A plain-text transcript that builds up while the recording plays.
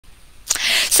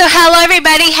So hello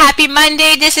everybody, happy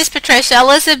Monday. This is Patricia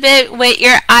Elizabeth with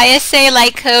your ISA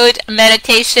Light Code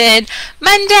Meditation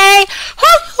Monday.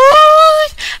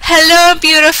 Woo-hoo! Hello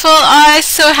beautiful,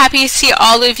 so happy to see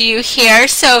all of you here.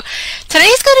 So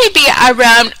today's going to be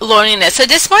around loneliness. So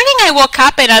this morning I woke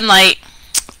up and I'm like,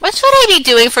 what should I be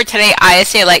doing for today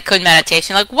ISA Light Code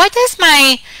Meditation? Like, what does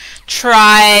my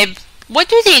tribe, what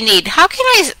do they need? How can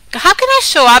I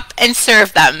show up and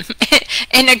serve them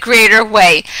in a greater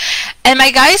way? And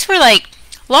my guys were like,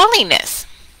 loneliness.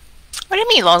 What do you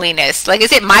mean loneliness? Like,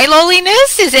 is it my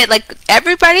loneliness? Is it like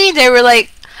everybody? They were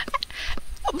like,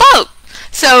 both.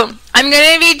 So I'm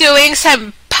going to be doing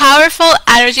some powerful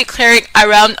energy clearing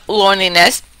around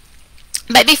loneliness.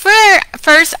 But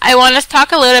first, I want to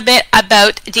talk a little bit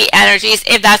about the energies,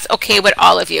 if that's okay with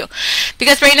all of you.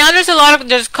 Because right now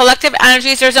there's collective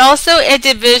energies. There's also a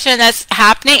division that's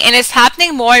happening, and it's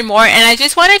happening more and more. And I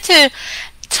just wanted to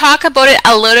talk about it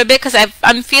a little bit because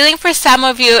I'm feeling for some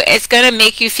of you, it's going to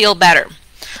make you feel better.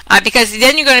 Because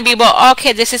then you're going to be, well,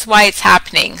 okay, this is why it's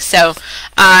happening. So,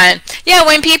 yeah,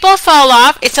 when people fall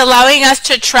off, it's allowing us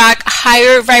to attract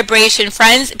higher vibration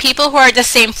friends, people who are the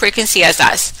same frequency as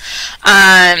us.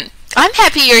 I'm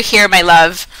happy you're here, my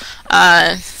love.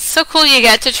 So cool you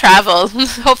get to travel.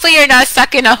 Hopefully you're not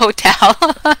stuck in a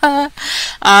hotel.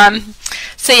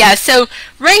 So yeah, so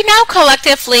right now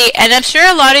collectively, and I'm sure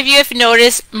a lot of you have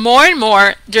noticed more and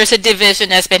more, there's a division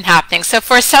that's been happening. So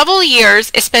for several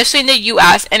years, especially in the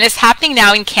US, and it's happening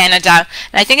now in Canada,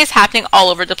 and I think it's happening all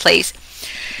over the place.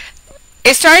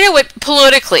 It started with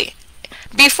politically.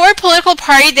 Before political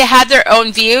party, they had their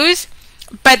own views,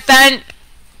 but then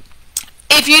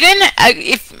if you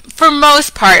didn't, for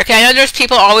most part, okay, I know there's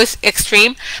people always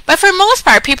extreme, but for most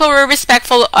part, people were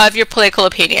respectful of your political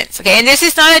opinions, okay? And this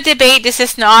is not a debate, this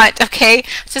is not, okay?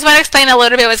 Just want to explain a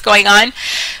little bit what's going on.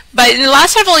 But in the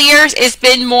last several years, it's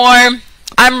been more,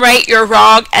 I'm right, you're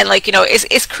wrong, and like, you know,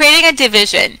 it's creating a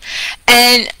division.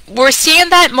 And we're seeing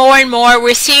that more and more.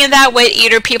 We're seeing that with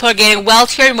either people are getting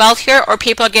wealthier and wealthier, or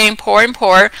people are getting poor and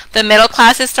poorer. The middle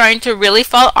class is starting to really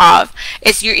fall off.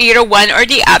 It's you're either one or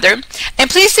the other. And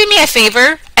please do me a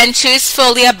favor and choose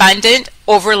fully abundant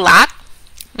over lack.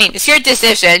 I mean, it's your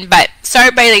decision, but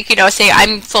start by, like, you know, say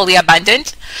I'm fully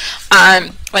abundant.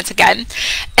 Once again.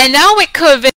 And now with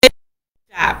COVID,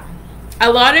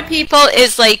 a lot of people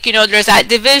is like, you know, there's that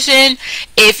division.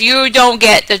 If you don't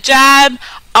get the jab,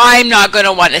 I'm not going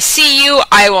to want to see you.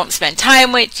 I won't spend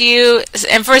time with you.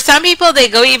 And for some people, they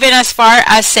go even as far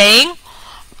as saying,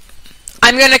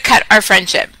 I'm going to cut our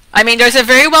friendship. I mean, there's a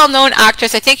very well-known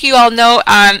actress. I think you all know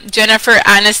Jennifer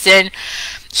Aniston.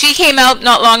 She came out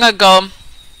not long ago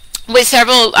with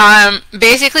several,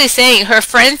 basically saying her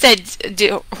friends that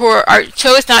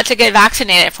chose not to get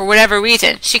vaccinated for whatever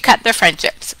reason, she cut their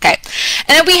friendships, okay?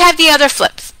 And then we have the other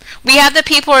flips. We have the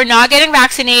people who are not getting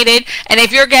vaccinated, and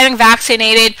if you're getting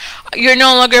vaccinated, you're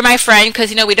no longer my friend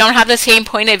because, you know, we don't have the same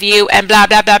point of view and blah,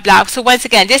 blah, blah, blah. So once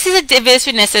again, this is a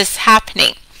division that is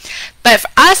happening. But for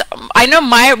us, I know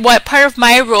what part of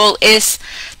my role is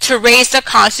to raise the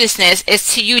consciousness,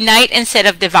 is to unite instead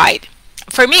of divide.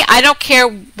 For me, I don't care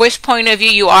which point of view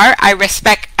you are. I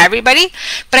respect everybody.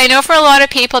 But I know for a lot of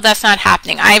people, that's not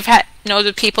happening. I've know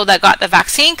the people that got the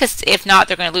vaccine, because if not,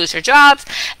 they're going to lose their jobs,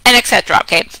 and etc.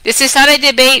 Okay, this is not a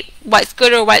debate what's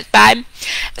good or what's bad.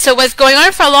 So what's going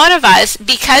on for a lot of us,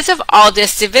 because of all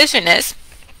this division, is,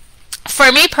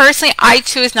 for me personally, I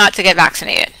choose not to get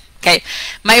vaccinated. Okay,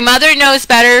 my mother knows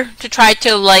better to try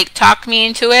to, like, talk me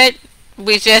into it.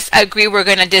 We just agree we're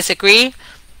going to disagree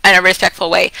in a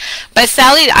respectful way. But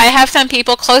sadly, I have some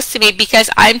people close to me, because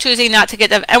I'm choosing not to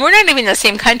get them, and we're not even in the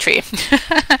same country,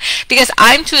 because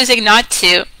I'm choosing not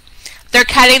to. They're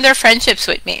cutting their friendships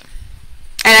with me.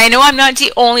 And I know I'm not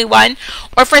the only one.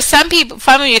 Or for some people,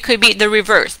 some of you, it could be the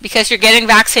reverse. Because you're getting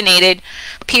vaccinated,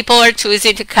 people are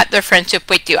choosing to cut their friendship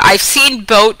with you. I've seen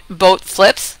both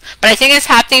flips, but I think it's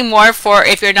happening more for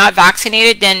if you're not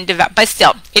vaccinated than, but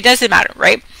still, it doesn't matter,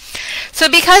 right? So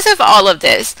because of all of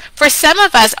this, for some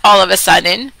of us, all of a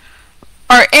sudden,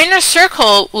 our inner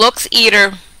circle looks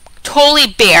either totally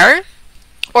bare,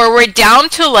 or we're down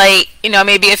to, like, you know,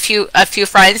 maybe a few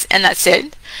friends, and that's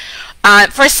it.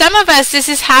 For some of us, this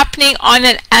is happening on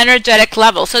an energetic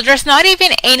level. So there's not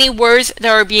even any words that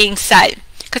are being said.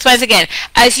 Because once again,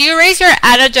 as you raise your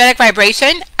energetic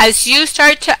vibration, as you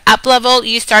start to up-level,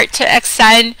 you start to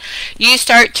ascend, you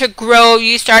start to grow,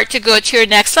 you start to go to your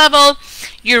next level,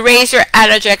 you raise your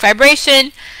energetic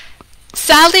vibration.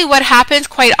 Sadly, what happens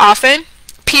quite often,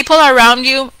 people around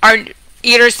you are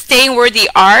either staying where they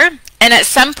are, and at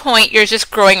some point, you're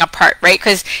just growing apart, right?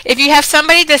 Because if you have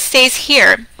somebody that stays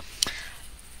here,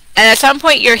 And at some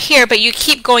point you're here, but you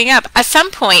keep going up. At some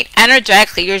point,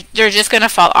 energetically, you're just going to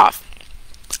fall off.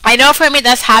 I know for me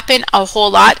that's happened a whole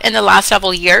lot in the last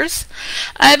several years.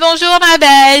 Bonjour, ma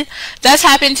belle. That's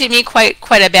happened to me quite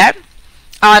a bit.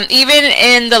 Even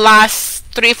in the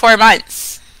last 3-4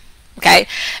 months. Okay,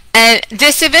 and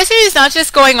this division is not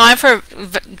just going on for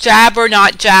jab or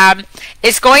not jab.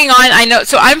 It's going on. I know.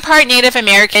 So I'm part Native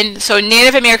American. So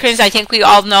Native Americans, I think we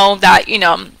all know that, you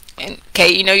know.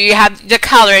 Okay, you know, you have the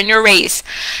color and your race.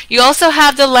 You also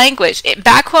have the language.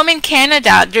 Back home in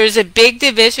Canada, there's a big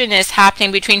division is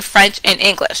happening between French and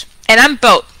English. And I'm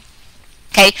both.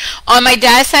 Okay, on my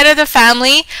dad's side of the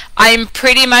family, I'm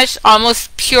pretty much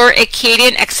almost pure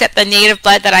Acadian, except the native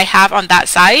blood that I have on that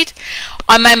side.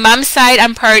 On my mom's side,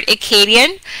 I'm part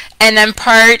Acadian, and I'm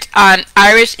part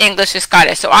Irish, English, and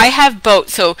Scottish. So I have both.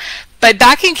 So, but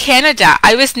back in Canada,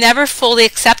 I was never fully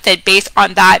accepted based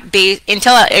on that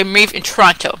until I moved in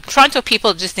Toronto. Toronto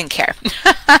people just didn't care.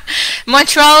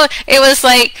 Montreal, it was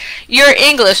like, you're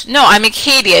English. No, I'm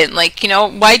Acadian. Like, you know,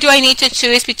 why do I need to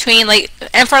choose between, like,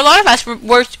 and for a lot of us,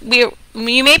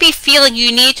 you may be feeling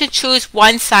you need to choose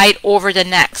one side over the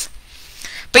next.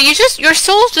 But your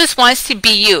soul just wants to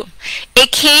be you.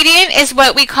 Acadian is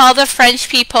what we call the French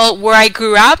people where I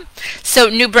grew up. So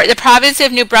the province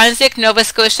of New Brunswick, Nova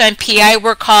Scotia, and PI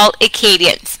were called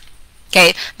Acadians.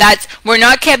 Okay, we're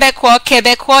not Quebecois.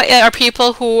 Quebecois are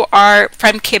people who are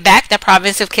from Quebec, the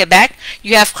province of Quebec.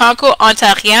 You have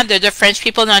Franco-Ontariens, they're the French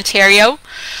people in Ontario.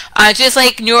 Just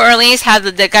like New Orleans has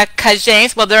the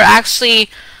Cajuns, well, they're actually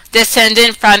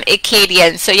descendant from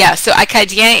Acadians. So yeah, so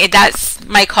Acadien, that's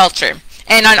my culture.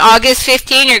 And on August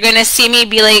 15, you're going to see me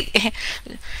be like,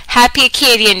 Happy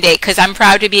Acadian Day, because I'm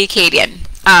proud to be Acadian.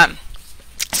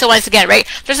 So once again, right,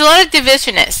 there's a lot of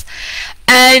divisionness.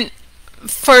 And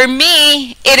for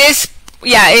me, it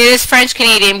is French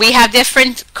Canadian. We have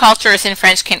different cultures in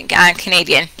French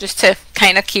Canadian, just to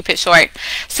kind of keep it short.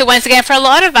 So once again, for a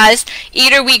lot of us,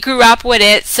 either we grew up with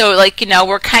it, so like, you know,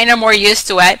 we're kind of more used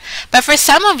to it. But for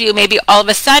some of you, maybe all of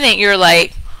a sudden, you're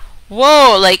like,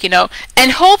 whoa, like, you know,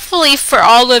 and hopefully for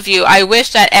all of you, I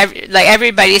wish that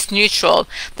everybody's neutral,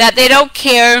 that they don't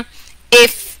care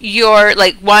if you're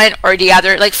like one or the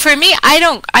other. Like for me, I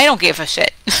don't give a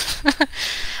shit.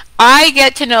 I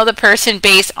get to know the person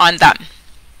based on them.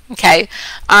 Okay,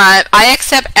 I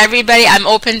accept everybody. I'm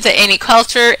open to any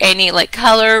culture, any like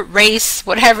color, race,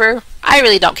 whatever. I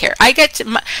really don't care.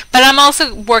 But I'm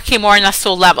also working more on a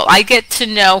soul level. I get to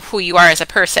know who you are as a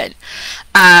person.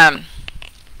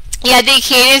 Yeah, the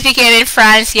Acadians began in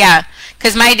France, yeah,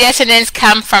 because my descendants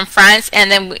come from France, and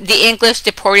then the English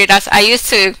deported us. I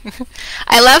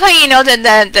love how you know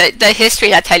the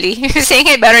history, Natalie. You're saying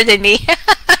it better than me.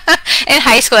 In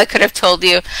high school, I could have told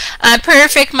you.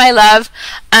 Perfect, my love.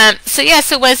 So yeah,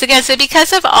 so once again, so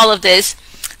because of all of this,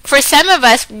 for some of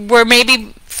us, we're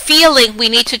maybe feeling we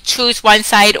need to choose one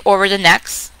side over the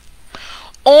next.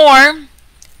 Or,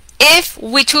 if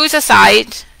we choose a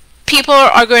side, people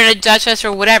are going to judge us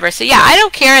or whatever. So yeah, I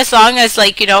don't care as long as,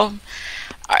 like, you know,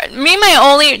 my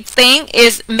only thing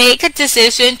is make a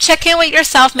decision, check in with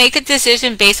yourself, make a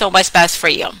decision based on what's best for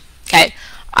you. Okay,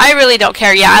 I really don't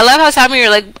care. Yeah, I love how some of you are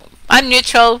like, I'm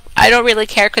neutral, I don't really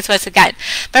care, because once again,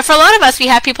 but for a lot of us, we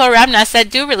have people around us that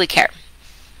do really care.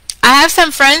 I have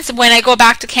some friends when I go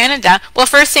back to Canada. Well,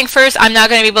 first thing first, I'm not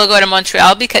going to be able to go to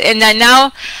Montreal, and then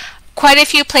now quite a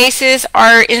few places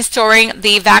are installing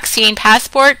the vaccine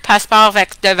passeport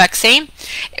de vaccin,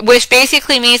 which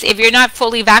basically means if you're not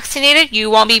fully vaccinated, you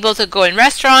won't be able to go in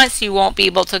restaurants, you won't be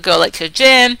able to go like to the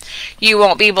gym, you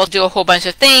won't be able to do a whole bunch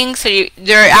of things. So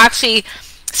they're actually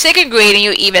segregating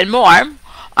you even more,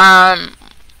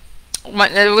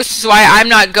 which is why I'm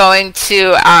not going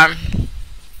to.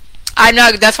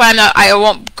 That's why I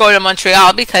won't go to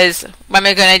Montreal, because what am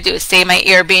I going to do? Stay in my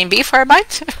Airbnb for a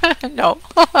month? No.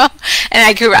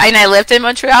 And I lived in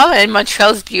Montreal, and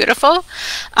Montreal is beautiful.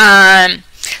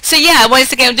 So yeah,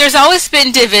 once again, there's always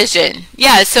been division.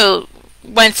 Yeah, so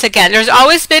once again, there's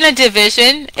always been a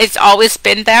division. It's always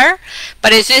been there,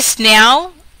 but it's just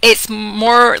now it's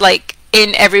more like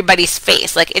in everybody's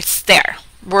face, like it's there.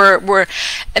 But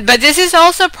this is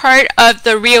also part of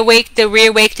the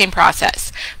reawakening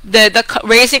process, the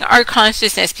raising our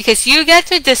consciousness, because you get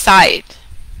to decide.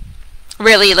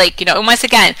 Really, like, you know, and once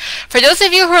again, for those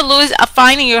of you who are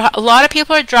finding a lot of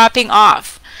people are dropping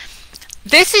off.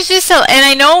 This is just and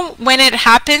I know when it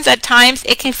happens at times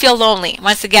it can feel lonely.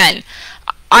 Once again,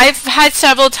 I've had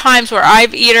several times where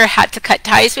I've either had to cut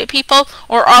ties with people,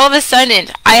 or all of a sudden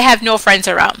I have no friends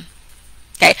around.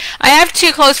 Okay, I have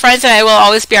 2 close friends that I will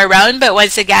always be around, but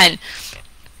once again,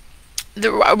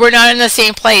 we're not in the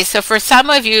same place. So for some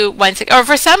of you, or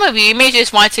for some of you, you may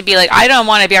just want to be like, I don't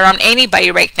want to be around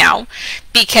anybody right now,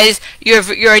 because you're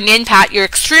an empath, you're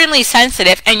extremely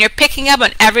sensitive, and you're picking up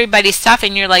on everybody's stuff,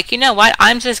 and you're like, you know what?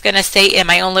 I'm just gonna stay in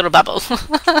my own little bubble.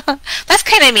 That's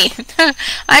kind of me.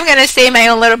 I'm gonna stay in my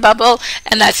own little bubble,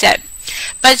 and that's it.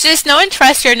 But just know and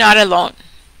trust you're not alone.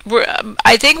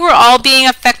 I think we're all being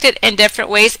affected in different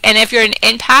ways, and if you're an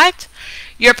empath,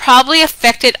 you're probably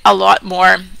affected a lot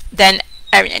more than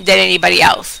anybody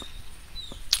else.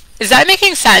 Is that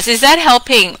making sense? Is that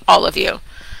helping all of you?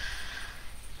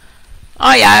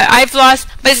 Oh yeah, I've lost,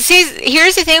 but see,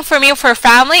 here's the thing for me, for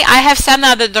family, I have some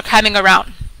now that they're coming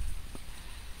around,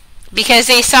 because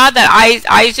they saw that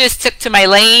I just stick to my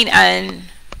lane, and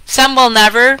some will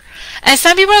never, and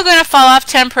some people are going to fall off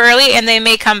temporarily and they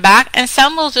may come back, and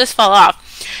some will just fall off.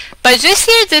 But just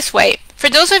see it this way, for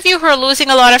those of you who are losing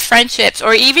a lot of friendships,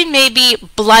 or even maybe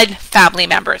blood family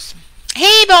members.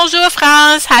 Hey, bonjour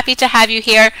France, happy to have you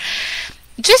here.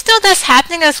 Just know that's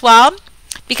happening as well,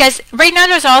 because right now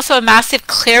there's also a massive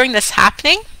clearing that's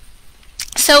happening.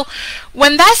 So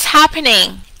when that's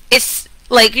happening, it's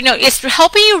like, you know, it's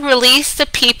helping you release the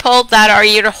people that are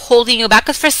either holding you back,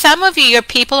 because for some of you, your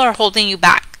people are holding you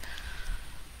back.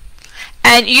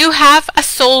 And you have a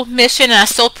soul mission and a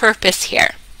soul purpose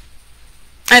here.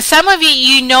 And some of you,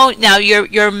 you know now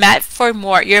you're meant for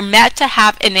more. You're meant to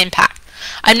have an impact.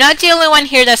 I'm not the only one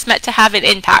here that's meant to have an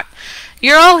impact.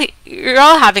 You're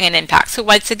all having an impact. So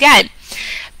once again,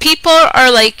 people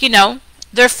are like, you know,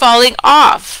 they're falling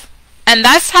off. And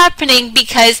that's happening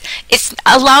because it's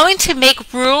allowing to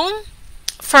make room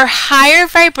for higher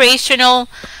vibrational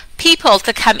people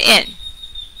to come in.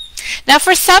 Now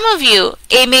for some of you,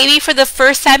 it may be for the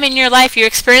first time in your life you're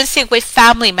experiencing with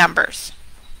family members.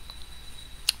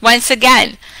 Once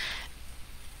again,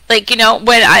 like, you know,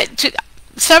 when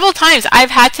several times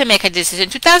I've had to make a decision.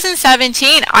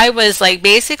 2017, I was like,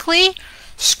 basically,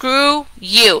 screw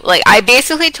you. Like, I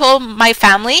basically told my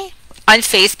family on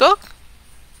Facebook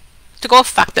to go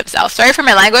fuck themselves. Sorry for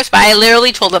my language, but I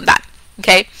literally told them that.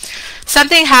 Okay?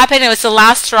 Something happened. It was the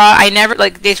last straw. I never,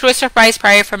 like, they threw a surprise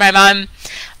party for my mom.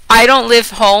 I don't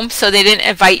live home, so they didn't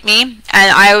invite me, and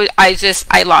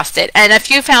I lost it. And a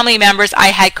few family members, I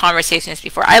had conversations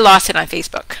before. I lost it on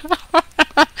Facebook.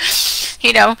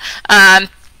 You know,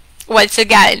 once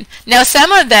again. Now,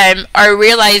 some of them are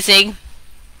realizing,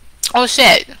 oh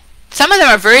shit, some of them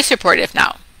are very supportive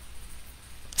now.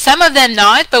 Some of them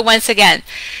not, but once again,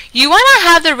 you want to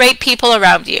have the right people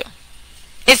around you.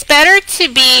 It's better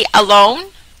to be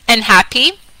alone and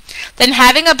happy than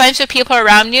having a bunch of people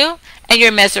around you and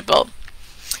you're miserable.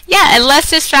 Yeah, and less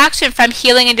distraction from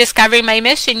healing and discovering my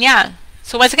mission, yeah.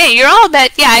 So once again, you're all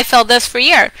bet, yeah, I felt this for a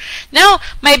year. Now,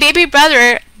 my baby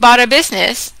brother bought a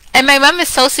business, and my mom is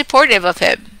so supportive of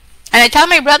him. And I tell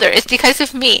my brother, it's because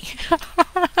of me.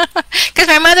 Because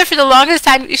my mother, for the longest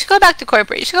time, you should go back to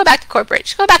corporate, you should go back to corporate, you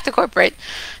should go back to corporate.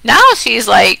 Now she's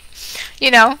like,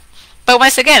 you know, but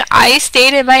once again, I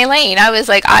stayed in my lane. I was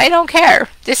like, I don't care.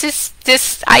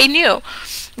 I knew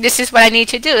this is what I need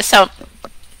to do. So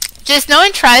just know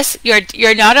and trust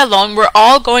you're not alone. We're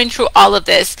all going through all of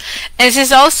this. And this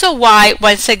is also why,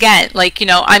 once again, like, you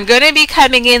know, I'm going to be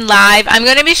coming in live. I'm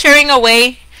going to be sharing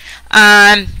away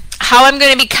how I'm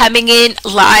going to be coming in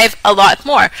live a lot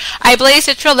more. I blaze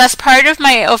the trail. That's part of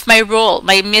my role,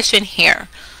 my mission here,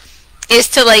 is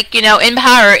to, like, you know,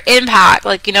 empower, impact,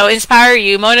 like, you know, inspire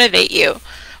you, motivate you.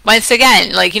 Once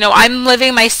again, like, you know, I'm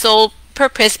living my soul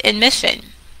purpose and mission.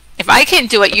 If I can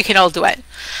do it, you can all do it.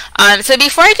 So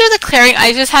before I do the clearing,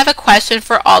 I just have a question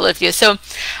for all of you. So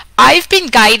I've been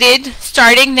guided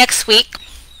starting next week.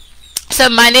 So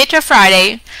Monday to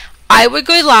Friday, I would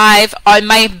go live on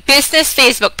my business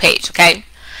Facebook page, okay?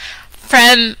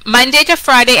 From Monday to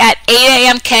Friday at 8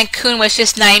 a.m. Cancun, which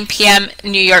is 9 p.m.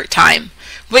 New York time.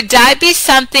 Would that be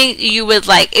something you would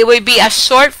like? It would be a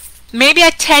short, maybe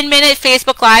a 10-minute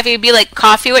Facebook Live. It would be like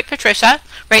coffee with Patricia.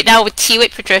 Right now with tea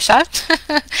with Patricia.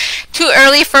 Too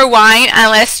early for wine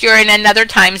unless you're in another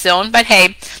time zone. But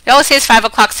hey, they always say it's 5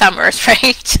 o'clock summers,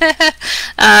 right?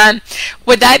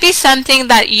 Would that be something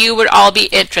that you would all be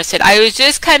interested? I would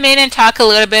just come in and talk a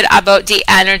little bit about the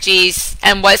energies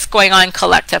and what's going on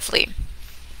collectively.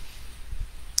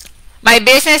 My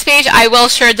business page, I will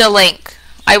share the link.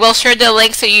 I will share the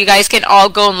link so you guys can all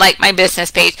go and like my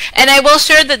business page. And I will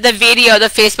share the video, the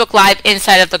Facebook Live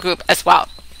inside of the group as well.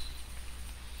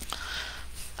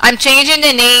 I'm changing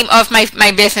the name of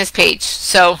my business page,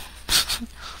 so,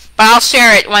 but I'll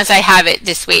share it once I have it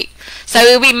this week. So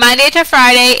it will be Monday to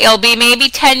Friday. It'll be maybe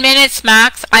 10 minutes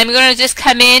max. I'm going to just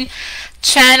come in,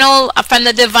 channel from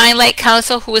the Divine Light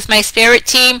Council, who is my spirit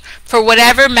team, for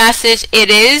whatever message it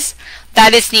is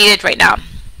that is needed right now.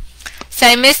 So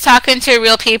I miss talking to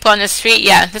real people on the street.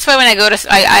 Yeah, that's why when I go to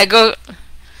I go.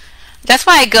 That's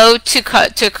why I go to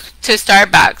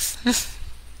Starbucks.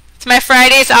 It's my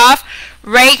Fridays off.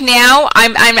 Right now,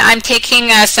 I'm taking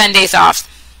Sundays off.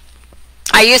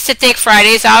 I used to take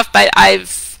Fridays off, but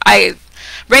right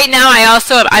now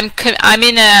I'm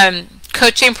in a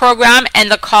coaching program,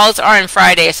 and the calls are on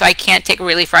Friday, so I can't take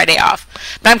really Friday off.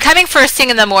 But I'm coming first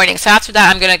thing in the morning, so after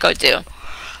that I'm gonna go do.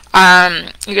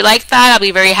 You like that? I'll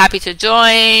be very happy to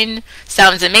join.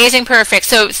 Sounds amazing. Perfect.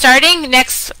 So starting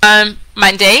next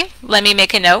Monday, let me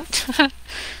make a note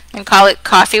and call it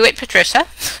Coffee with Patricia.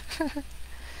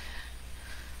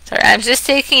 Sorry, I'm just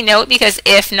taking note because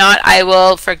if not, I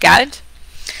will forget.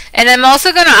 And I'm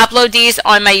also going to upload these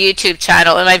on my YouTube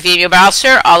channel and my video, but I'll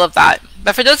share all of that.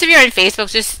 But for those of you who are on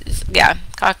Facebook, just, yeah,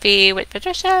 Coffee with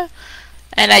Patricia.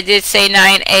 And I did say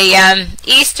 9 a.m.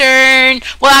 Eastern.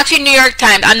 Well, actually, New York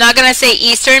time. I'm not going to say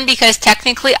Eastern because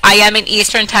technically I am in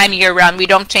Eastern time year-round. We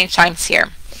don't change times here.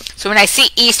 So when I see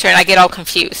Eastern, I get all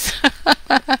confused.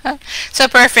 So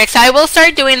perfect. So I will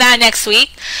start doing that next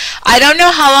week. I don't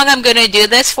know how long I'm going to do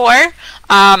this for.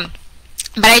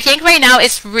 But I think right now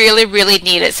it's really, really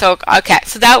needed. So, okay.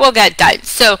 So that will get done.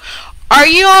 So are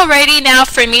you all ready now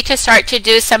for me to start to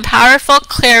do some powerful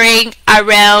clearing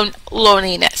around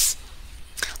loneliness?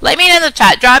 Let me know in the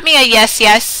chat. Drop me a yes,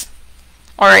 yes,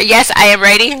 or a yes, I am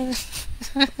ready.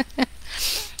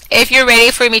 If you're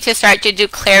ready for me to start to do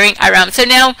clearing around. So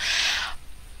now,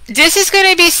 this is going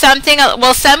to be something,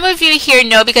 well, some of you here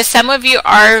know because some of you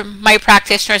are my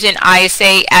practitioners in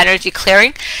ISA energy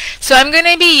clearing. So I'm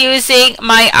going to be using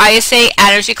my ISA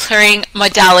energy clearing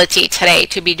modality today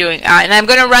to be doing, and I'm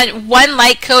going to run one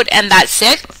light code and that's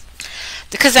it.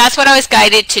 Because that's what I was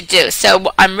guided to do.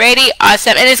 So I'm ready,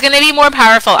 awesome. And it's going to be more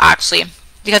powerful actually,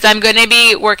 because I'm going to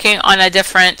be working on a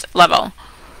different level.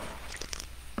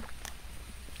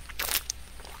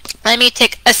 Let me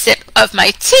take a sip of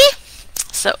my tea.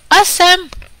 So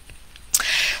awesome.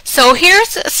 So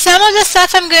here's some of the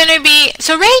stuff I'm going to be,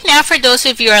 so right now for those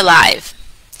of you who are live.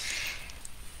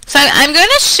 So I'm going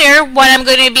to share what I'm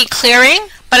going to be clearing.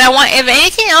 But I want, if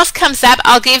anything else comes up,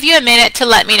 I'll give you a minute to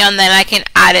let me know and then I can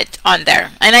add it on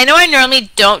there. And I know I normally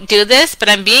don't do this, but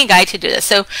I'm being guided to do this.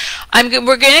 So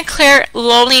we're going to clear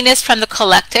loneliness from the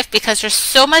collective because there's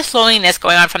so much loneliness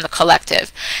going on from the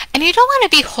collective. And you don't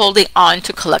want to be holding on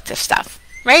to collective stuff,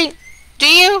 right? Do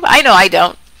you? I know I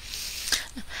don't.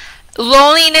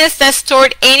 Loneliness that's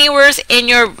stored anywhere in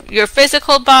your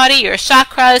physical body, your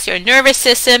chakras, your nervous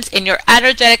systems, in your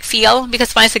energetic field,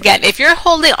 because once again, if you're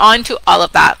holding on to all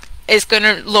of that, it's going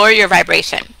to lower your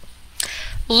vibration.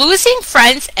 Losing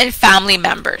friends and family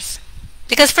members,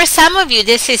 because for some of you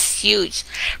this is huge.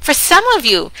 For some of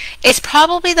you it's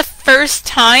probably the first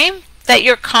time that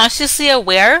you're consciously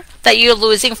aware that you're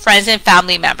losing friends and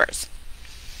family members.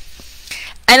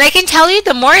 And I can tell you,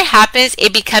 the more it happens,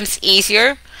 it becomes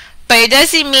easier. But it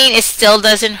doesn't mean it still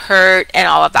doesn't hurt and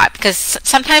all of that, because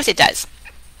sometimes it does.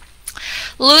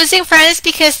 Losing friends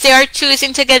because they are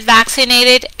choosing to get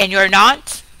vaccinated and you're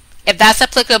not, if that's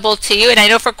applicable to you, and I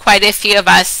know for quite a few of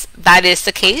us that is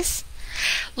the case.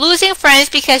 Losing friends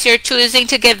because you're choosing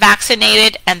to get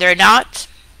vaccinated and they're not,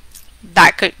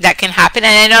 that can happen.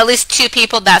 And I know at least 2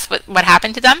 people that's what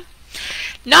happened to them.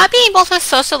 Not being able to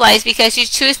socialize because you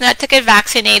choose not to get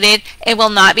vaccinated and will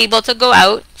not be able to go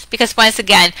out. Because once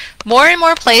again, more and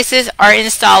more places are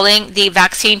installing the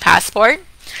vaccine passport.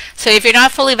 So if you're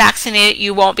not fully vaccinated,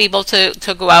 you won't be able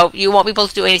to go out. You won't be able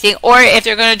to do anything. Or if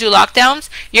they're going to do lockdowns,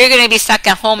 you're going to be stuck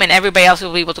at home and everybody else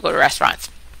will be able to go to restaurants.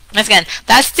 Once again,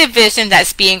 that's division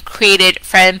that's being created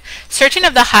from certain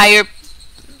of the higher,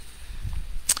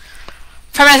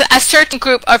 from a certain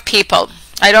group of people.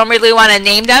 I don't really want to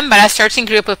name them, but a certain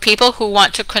group of people who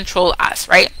want to control us,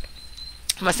 right?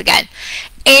 Once again,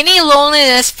 any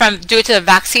loneliness due to the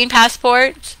vaccine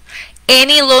passport,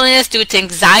 any loneliness due to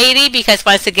anxiety, because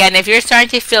once again, if you're starting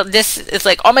to feel this, it's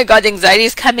like, oh my God, anxiety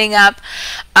is coming up.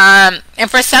 And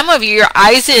for some of you, you're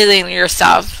isolating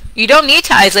yourself. You don't need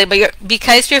to isolate, but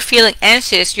because you're feeling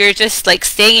anxious, you're just like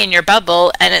staying in your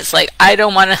bubble, and it's like, I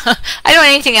don't want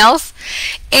anything else.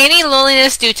 Any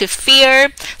loneliness due to fear.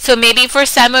 So maybe for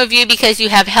some of you, because you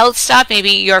have health stuff,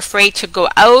 maybe you're afraid to go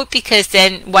out because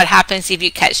then what happens if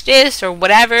you catch this or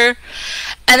whatever.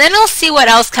 And then I'll see what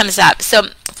else comes up. So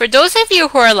for those of you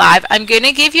who are live, I'm going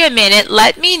to give you a minute.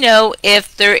 Let me know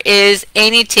if there is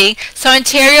anything. So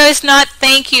Ontario is not,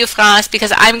 thank you, France,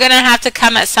 because I'm going to have to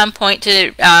come at some point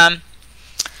to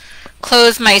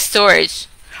close my storage.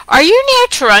 Are you near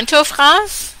Toronto,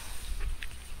 France?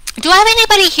 Do I have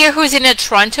anybody here who's in the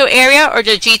Toronto area or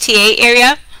the GTA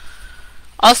area?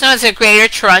 Also known as the Greater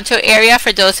Toronto Area,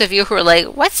 for those of you who are like,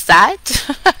 what's that?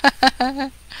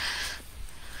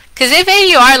 Because if any of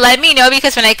you are, let me know,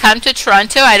 because when I come to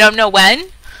Toronto, I don't know when,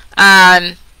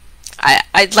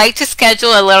 I'd like to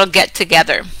schedule a little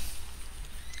get-together.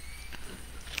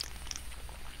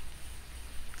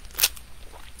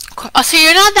 Oh, so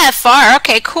you're not that far.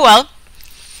 Okay, cool.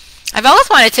 I've always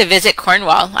wanted to visit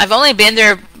Cornwall. I've only been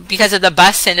there because of the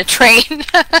bus and the train.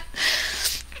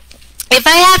 If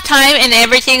I have time and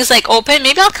everything's like open,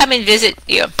 maybe I'll come and visit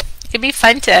you. It'd be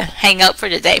fun to hang out for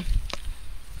the day.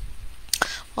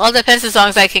 Well, it depends, as long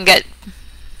as I can get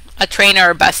a train or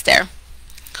a bus there.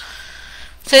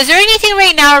 So is there anything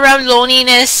right now around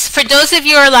loneliness? For those of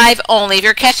you who are live only, if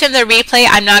you're catching the replay,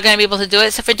 I'm not going to be able to do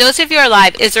it. So for those of you who are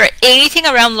live, is there anything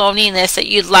around loneliness that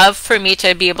you'd love for me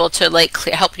to be able to like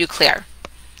help you clear?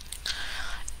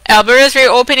 Alberta is very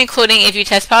open, including if you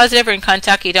test positive or in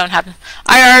contact, you don't have.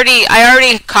 I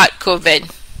already caught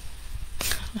COVID.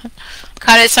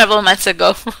 Caught it several months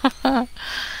ago.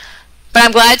 But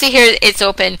I'm glad to hear it's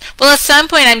open. Well, at some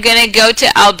point, I'm going to go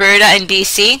to Alberta and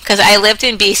BC, because I lived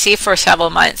in BC for several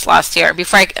months last year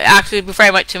before I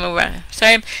went to move around.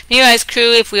 Sorry, me as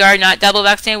crew, if we are not double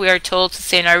vaccinated, we are told to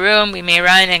stay in our room. We may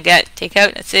run and get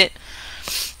takeout. That's it.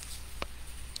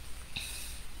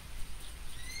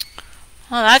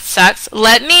 Well, that sucks.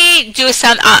 Let me do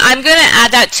some. I'm going to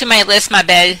add that to my list, my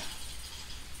bed.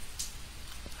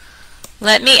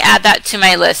 Let me add that to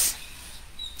my list.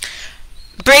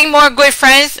 Bring more good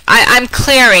friends. I'm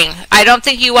clearing. I don't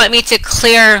think you want me to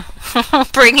clear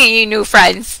bringing you new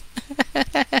friends. But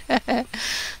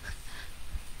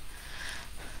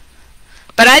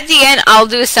at the end, I'll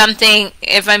do something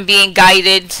if I'm being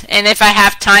guided and if I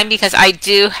have time, because I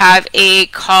do have a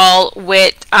call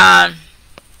with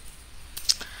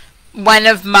one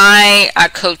of my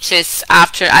coaches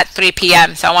at 3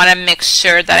 p.m. So I want to make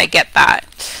sure that I get that.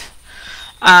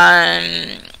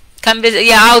 Come visit.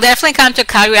 Yeah, I'll definitely come to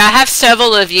Calgary. I have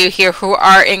several of you here who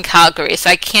are in Calgary, so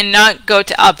I cannot go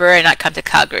to Alberta and not come to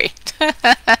Calgary.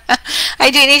 I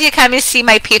do need to come and see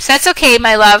my peeps. That's okay,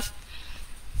 my love.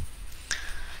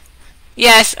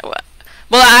 Yes.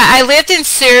 Well, I lived in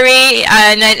Surrey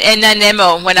and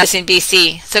Nanaimo when I was in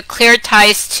BC. So clear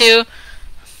ties too.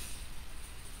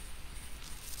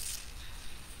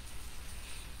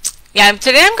 Yeah,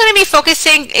 today I'm going to be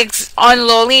focusing on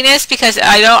loneliness, because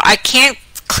I can't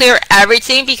clear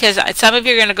everything, because some of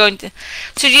you are going to go into.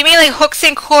 So do you mean like hooks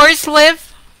and cords,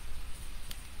 Liv?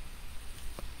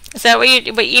 Is that what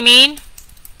you mean?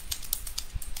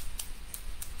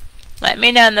 Let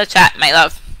me know in the chat, my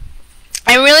love.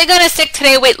 I'm really going to stick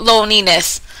today with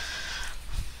loneliness.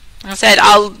 I said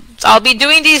I'll be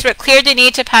doing these, but clear the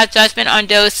need to pass judgment on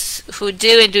those who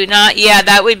do and do not. Yeah,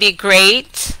 that would be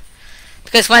great,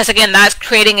 because once again, that's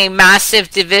creating a massive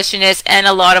divisionness and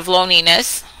a lot of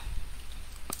loneliness.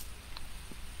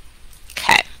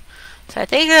 Okay, so I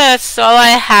think that's all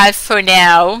I had for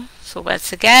now. So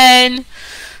once again,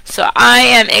 so I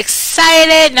am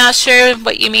excited. Not sure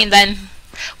what you mean then.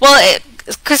 Well,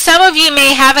 because some of you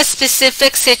may have a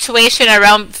specific situation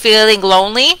around feeling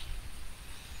lonely.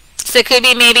 So it could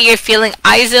be maybe you're feeling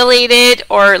isolated,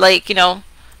 or like, you know,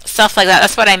 stuff like that.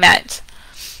 That's what I meant.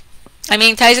 I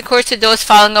mean, ties and cords to those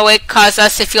falling away cause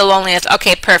us to feel loneliness.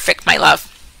 Okay, perfect, my love.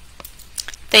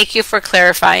 Thank you for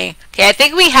clarifying. Okay, I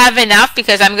think we have enough,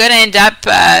 because I'm going to end up,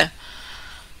 I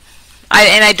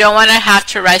don't want to have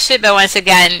to rush it, but once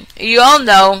again, you all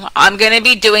know I'm going to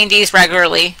be doing these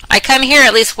regularly. I come here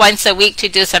at least once a week to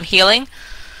do some healing,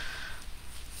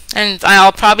 and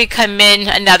I'll probably come in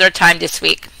another time this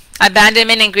week.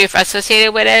 Abandonment and grief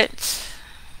associated with it.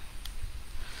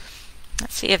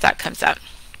 Let's see if that comes up.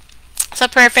 So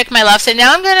perfect, my love. So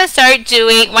now I'm going to start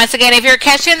doing, once again, if you're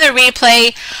catching the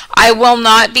replay, I will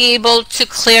not be able to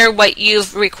clear what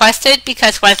you've requested,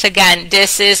 because once again,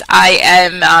 I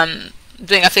am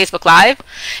doing a Facebook Live.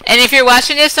 And if you're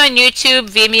watching this on YouTube,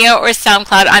 Vimeo, or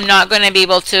SoundCloud, I'm not going to be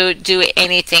able to do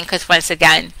anything, because once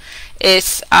again,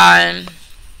 it's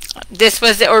this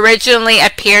was originally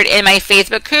appeared in my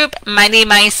Facebook group, Money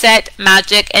Mindset,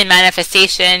 Magic, and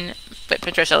Manifestation with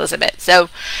Patricia Elizabeth. So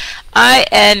I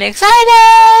am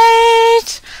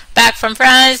excited. Back from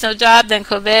France, no job, then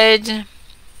COVID.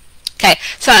 Okay,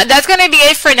 so that's going to be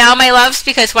it for now, my loves,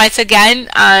 because once again,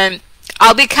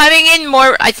 I'll be coming in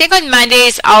more. I think on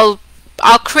Mondays, I'll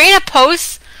create a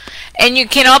post, and you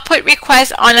can all put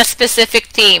requests on a specific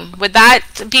theme. Would that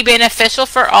be beneficial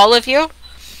for all of you?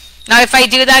 Now, if I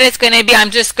do that, it's going to be,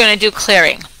 I'm just going to do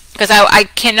clearing, because I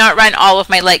cannot run all of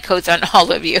my light codes on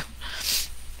all of you.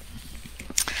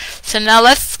 So now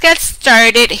let's get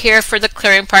started here for the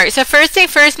clearing part. So first thing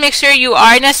first, make sure you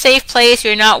are in a safe place.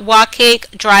 You're not walking,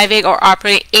 driving, or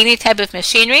operating any type of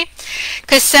machinery,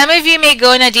 because some of you may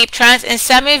go in a deep trance and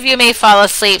some of you may fall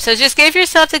asleep. So just give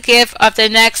yourself the gift of the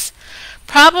next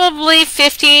probably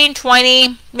 15,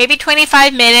 20, maybe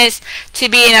 25 minutes to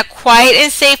be in a quiet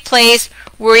and safe place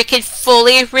where you can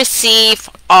fully receive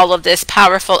all of this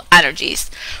powerful energies.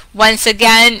 Once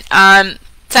again,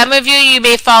 some of you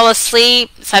may fall asleep,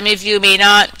 some of you may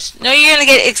not. No, you're going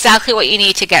to get exactly what you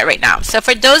need to get right now. So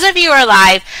for those of you who are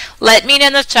live, let me know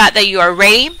in the chat that you are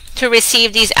ready to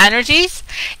receive these energies.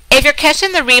 If you're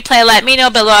catching the replay, let me know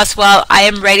below as well. I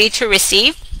am ready to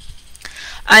receive.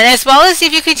 And as well as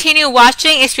if you continue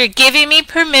watching, if you're giving me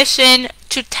permission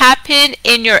to tap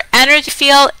in your energy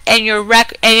field and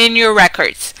in your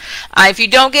records. If you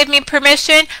don't give me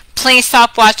permission, please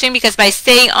stop watching, because by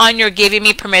staying on, you're giving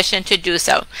me permission to do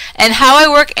so. And how I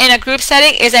work in a group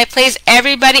setting is I place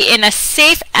everybody in a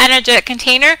safe energetic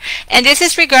container, and this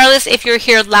is regardless if you're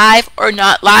here live or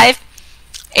not live.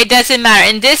 It doesn't matter.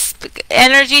 In this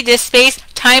energy, this space,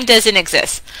 time doesn't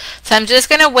exist. So I'm just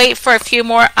going to wait for a few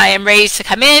more. I am ready to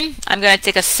come in. I'm going to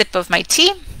take a sip of my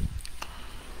tea.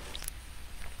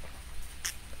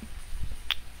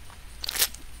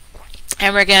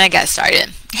 And we're going to get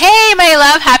started. Hey, my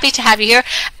love. Happy to have you here.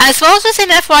 As well as just an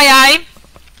FYI,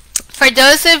 for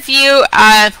those of you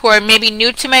who are maybe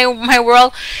new to my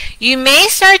world, you may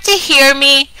start to hear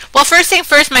me. Well, first thing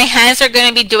first, my hands are going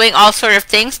to be doing all sort of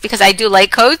things because I do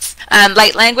light codes,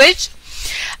 light language,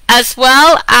 as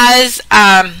well as,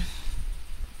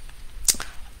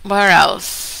 where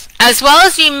else? As well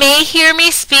as you may hear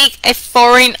me speak a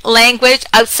foreign language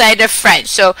outside of French.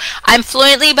 So I'm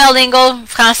fluently bilingual,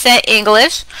 Français,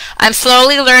 English. I'm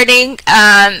slowly learning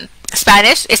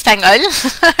Spanish, Espanol.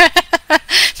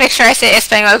 Make sure I say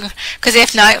Espanol, because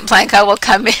if not, Blanca will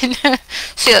come in.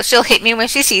 she'll hit me when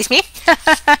she sees me.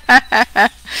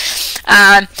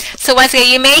 So once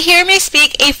again, you may hear me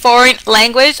speak a foreign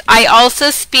language. I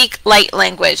also speak light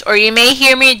language, or you may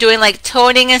hear me doing like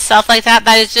toning and stuff like that.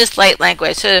 That is just light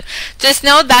language. So just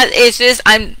know that is just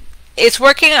it's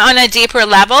working on a deeper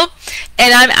level,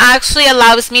 and actually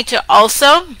allows me to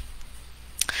also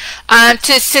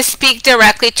to speak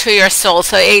directly to your soul.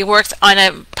 So it works on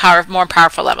a more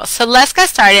powerful level. So let's get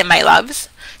started, my loves,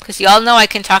 because you all know I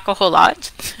can talk a whole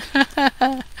lot.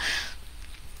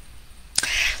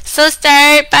 So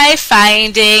start by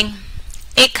finding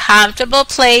a comfortable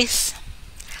place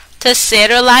to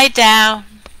sit or lie down.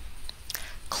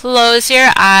 Close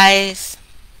your eyes.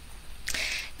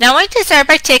 Now I want you to start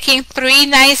by taking 3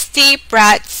 nice deep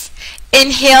breaths.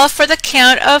 Inhale for the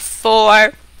count of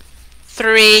 4,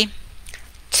 3,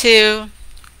 2,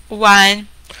 1.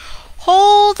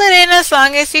 Hold it in as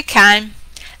long as you can,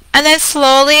 and then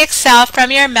slowly exhale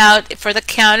from your mouth for the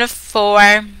count of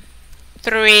 4,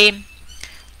 3,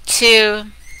 2,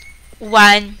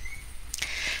 1.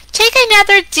 Take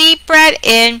another deep breath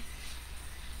in.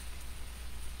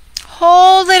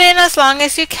 Hold it in as long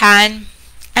as you can,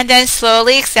 and then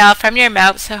slowly exhale from your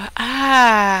mouth. So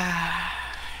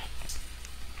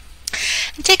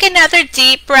and take another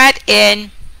deep breath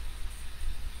in.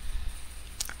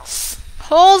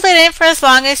 Hold it in for as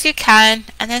long as you can,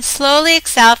 and then slowly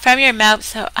exhale from your mouth.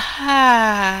 So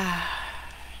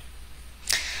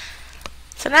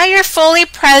So now you're fully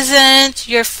present,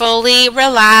 you're fully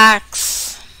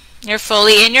relaxed, you're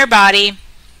fully in your body.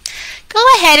 Go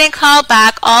ahead and call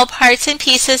back all parts and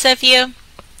pieces of you,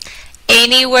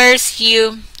 anywhere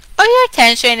you or your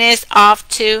attention is off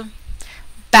to,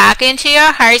 back into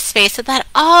your heart space, so that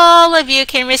all of you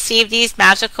can receive these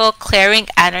magical clearing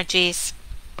energies.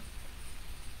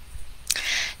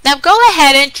 Now go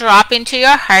ahead and drop into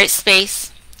your heart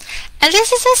space. And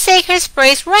this is a sacred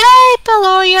space right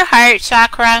below your heart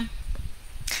chakra.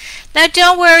 Now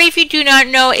don't worry if you do not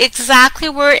know exactly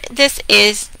where this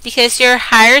is, because your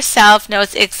higher self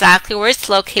knows exactly where it's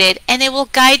located, and it will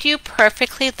guide you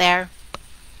perfectly there.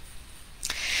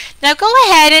 Now go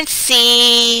ahead and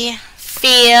see,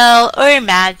 feel, or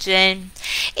imagine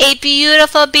a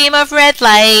beautiful beam of red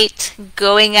light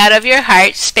going out of your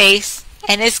heart space.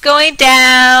 And it's going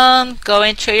down,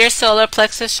 going through your solar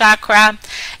plexus chakra,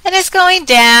 and it's going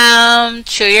down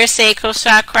through your sacral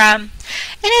chakra, and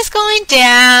it's going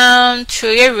down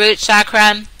through your root chakra,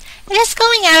 and it's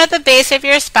going out of the base of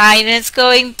your spine, and it's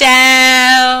going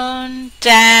down,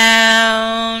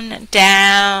 down,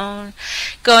 down,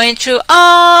 going through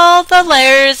all the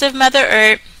layers of Mother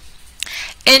Earth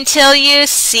until you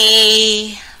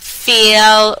see,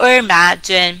 feel, or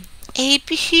imagine a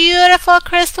beautiful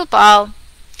crystal ball.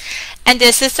 And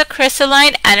this is the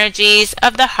crystalline energies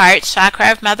of the heart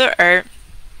chakra of Mother Earth.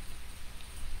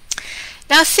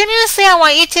 Now simultaneously, I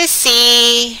want you to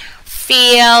see,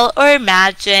 feel, or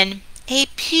imagine a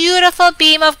beautiful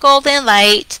beam of golden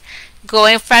light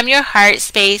going from your heart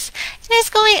space, and it's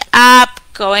going up,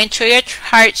 going through your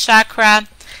heart chakra.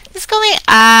 It's going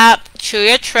up through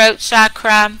your throat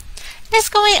chakra. It's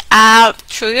going up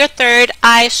through your third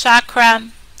eye chakra,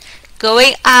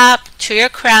 going up to your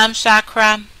crown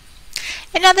chakra.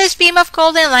 And now this beam of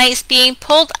golden light is being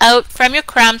pulled out from your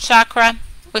crown chakra,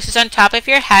 which is on top of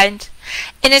your head,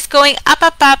 and it's going up,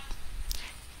 up, up,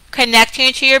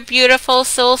 connecting to your beautiful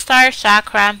soul star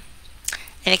chakra.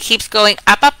 And it keeps going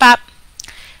up, up, up,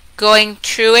 going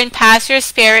through and past your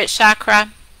spirit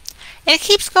chakra. And it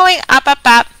keeps going up, up,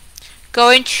 up,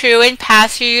 going through and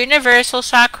past your universal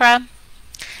chakra.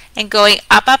 And going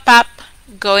up, up, up,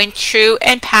 going through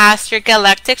and past your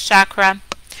galactic chakra.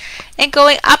 And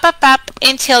going up, up, up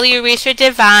until you reach your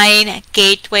divine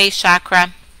gateway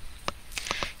chakra.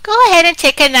 Go ahead and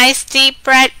take a nice deep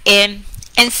breath in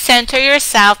and center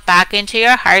yourself back into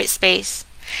your heart space.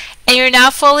 And you're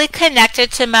now fully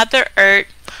connected to Mother Earth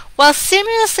while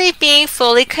simultaneously being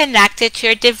fully connected to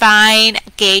your divine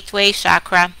gateway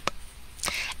chakra.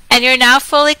 And you're now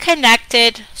fully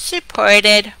connected,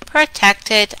 supported,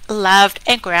 protected, loved,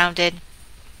 and grounded.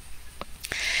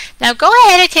 Now go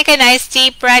ahead and take a nice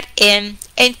deep breath in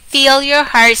and feel your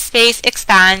heart space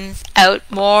expand out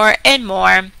more and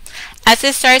more as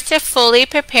it starts to fully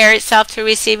prepare itself to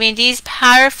receiving these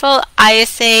powerful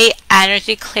ISA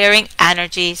energy clearing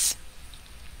energies.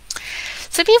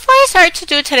 So before I start to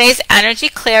do today's energy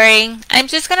clearing, I'm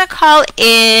just going to call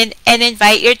in and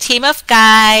invite your team of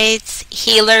guides,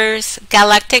 healers,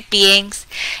 galactic beings,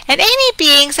 and any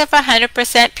beings of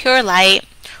 100% pure light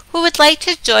who would like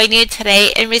to join you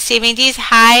today in receiving these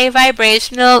high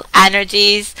vibrational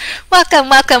energies. Welcome,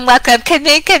 welcome, welcome. Come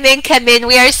in, come in, come in.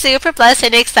 We are super blessed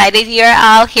and excited you're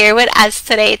all here with us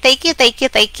today. Thank you, thank you,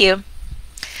 thank you.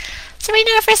 So right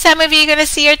now for some of you, you're going to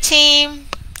see your team.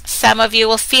 Some of you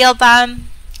will feel them.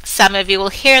 Some of you will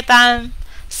hear them.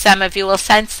 Some of you will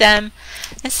sense them.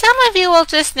 And some of you will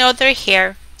just know they're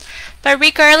here. But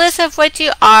regardless of what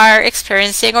you are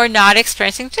experiencing or not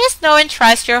experiencing, just know and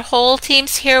trust your whole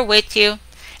team's here with you.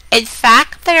 In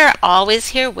fact, they are always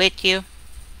here with you.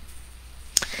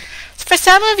 For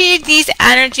some of you, these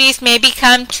energies may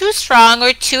become too strong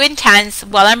or too intense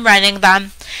while I'm running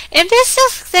them. If this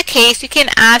is the case, you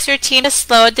can ask your team to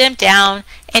slow them down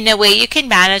in a way you can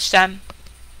manage them.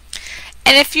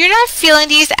 And if you're not feeling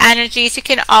these energies, you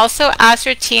can also ask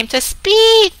your team to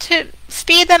speed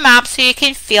them up so you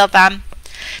can feel them.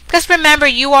 Because remember,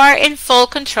 you are in full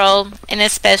control, and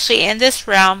especially in this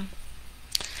realm.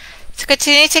 So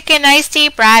continue taking nice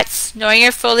deep breaths, knowing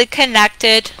you're fully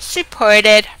connected,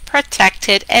 supported,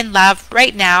 protected, and loved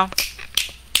right now.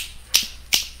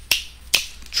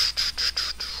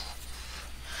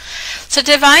 So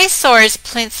Divine Source,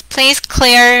 please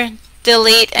clear,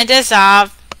 delete, and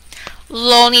dissolve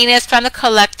loneliness from the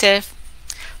collective.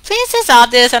 Please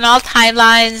dissolve this on all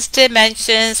timelines,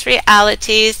 dimensions,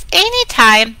 realities,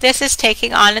 anytime this is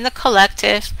taking on in the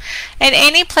collective, and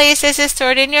any place this is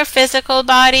stored in your physical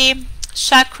body,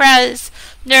 chakras,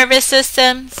 nervous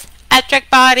systems, etheric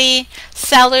body,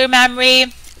 cellular memory,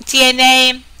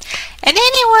 DNA, and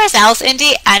anywhere else in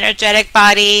the energetic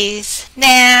bodies.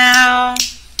 Now,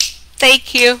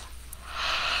 thank you.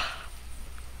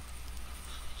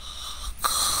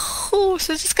 Cool.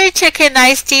 So just going to take a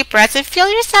nice deep breath and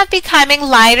feel yourself becoming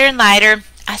lighter and lighter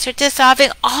as you're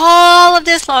dissolving all of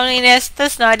this loneliness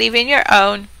that's not even your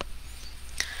own.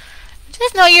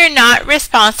 Just know you're not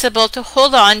responsible to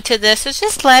hold on to this, so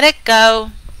just let it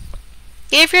go.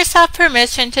 Give yourself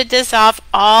permission to dissolve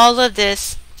all of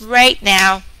this right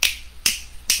now.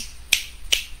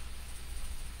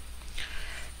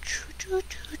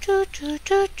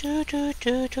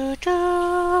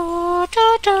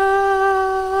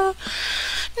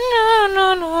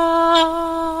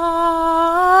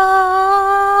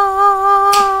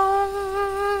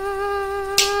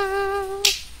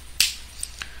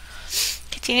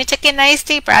 Continue taking nice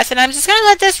deep breaths, and I'm just going to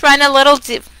let this run a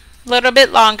little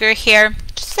bit longer here,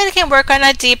 just so it can work on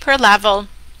a deeper level.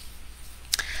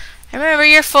 And remember,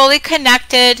 you're fully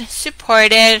connected,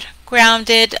 supported,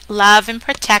 grounded, loved, and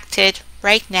protected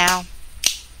right now.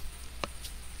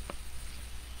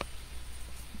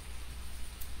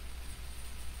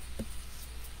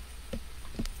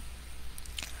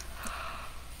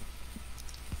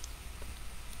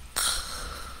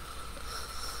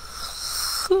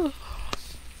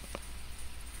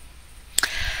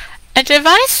 A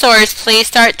Divine Source, please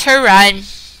start to run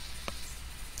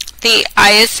the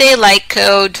ISA light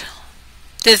code,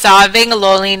 dissolving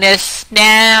loneliness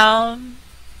now.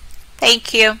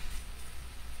 Thank you.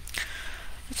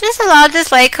 Just allow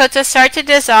this light code to start to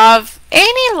dissolve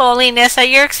any loneliness that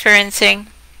you're experiencing.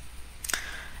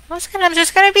 Once again, I'm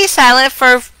just going to be silent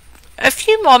for a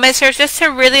few moments here just to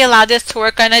really allow this to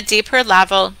work on a deeper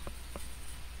level.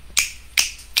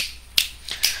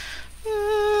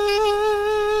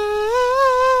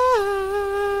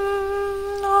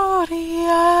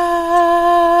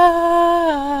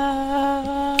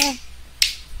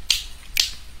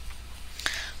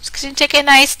 Just going to take a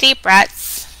nice deep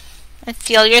breaths and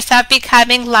feel yourself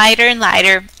becoming lighter and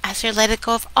lighter as you let it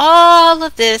go of all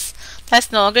of this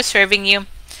that's no longer serving you.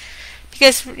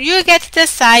 Because you get to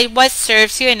decide what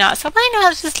serves you and not. So why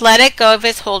not just let it go if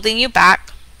it's holding you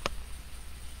back?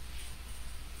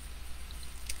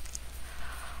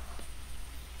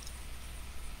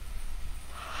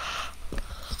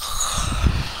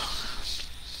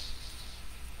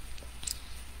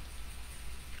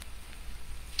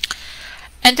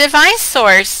 And Divine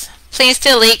Source, please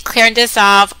delete, clear, and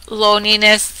dissolve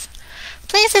loneliness.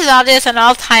 Please dissolve this on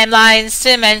all timelines,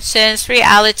 dimensions,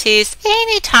 realities,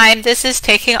 anytime this is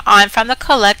taking on from the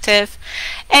collective,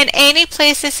 and any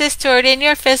place this is stored in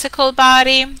your physical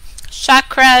body,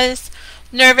 chakras,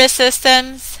 nervous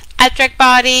systems, etheric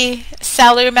body,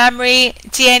 cellular memory,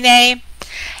 DNA,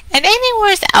 and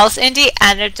anywhere else in the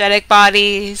energetic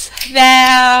bodies.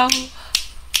 Now,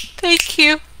 thank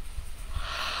you.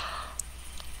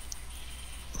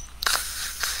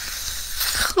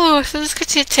 So just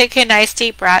continue to take a nice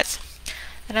deep breath.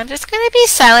 And I'm just going to be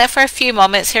silent for a few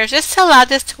moments here just to allow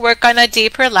this to work on a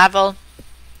deeper level.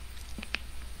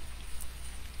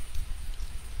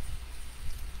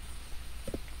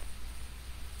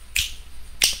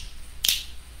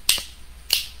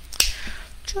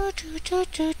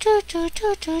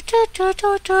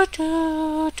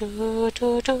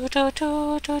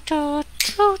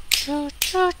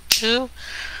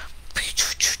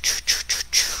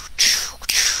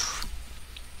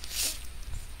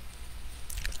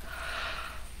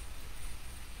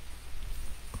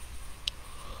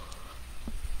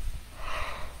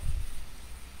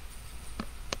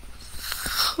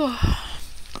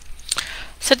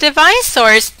 So Divine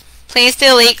Source, please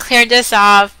delete, clear,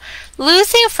 dissolve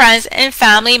losing friends and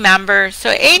family members.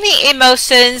 So any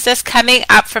emotions that's coming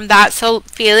up from that, so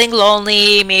feeling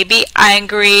lonely, maybe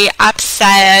angry,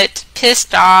 upset,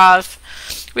 pissed off,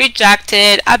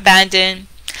 rejected, abandoned.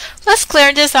 Let's clear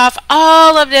and dissolve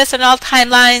all of this in all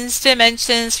timelines,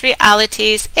 dimensions,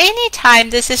 realities, anytime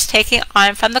this is taking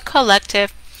on from the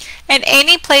collective, and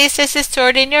any place this is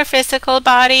stored in your physical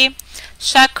body,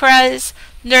 chakras,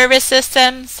 nervous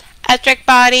systems, etheric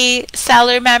body,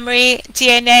 cellular memory,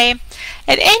 DNA,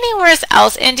 and anywhere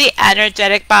else in the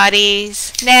energetic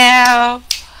bodies. Now,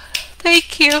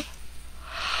 thank you.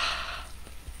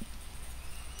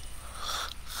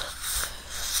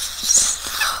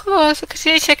 So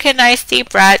continue to take a nice deep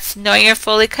breaths, knowing you're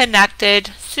fully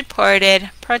connected, supported,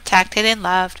 protected, and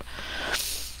loved.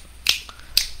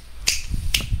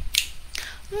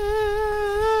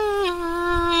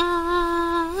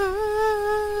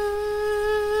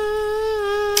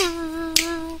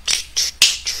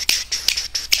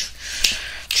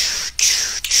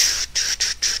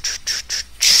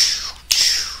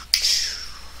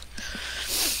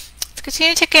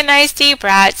 Continue to take a nice deep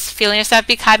breaths, feeling yourself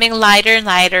becoming lighter and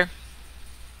lighter.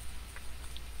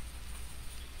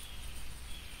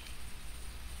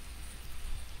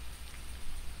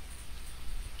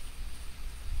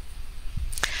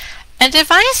 And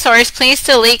Divine Source, please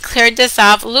delete, clear,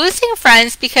 dissolve losing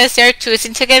friends because they're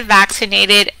choosing to get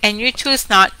vaccinated and you choose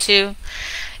not to.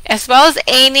 As well as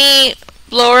any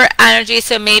lower energy,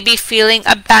 so maybe feeling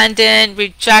abandoned,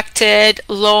 rejected,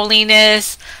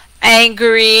 loneliness,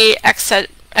 angry,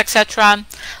 etc.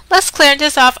 Let's clear and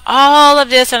dissolve all of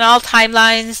this in all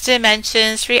timelines,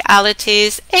 dimensions,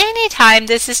 realities, anytime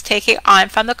this is taking on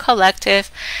from the collective,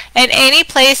 and any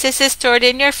place this is stored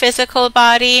in your physical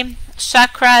body,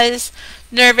 chakras,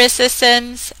 nervous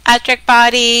systems, etheric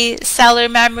body, cellular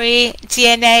memory,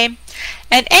 DNA,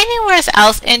 and anywhere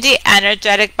else in the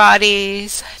energetic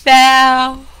bodies.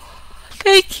 Now,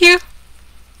 thank you.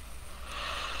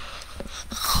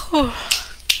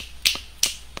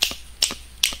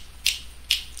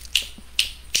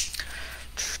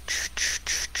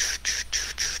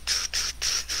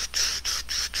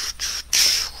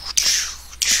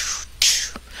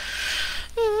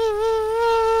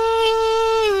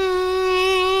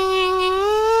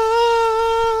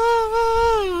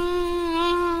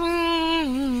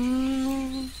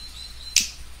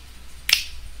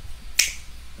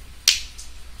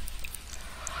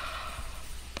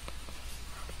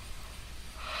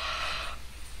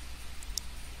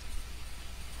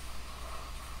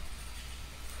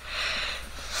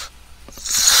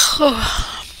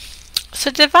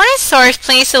 So divine source,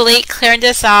 please delete, clear, and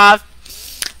dissolve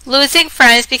losing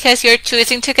friends because you're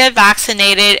choosing to get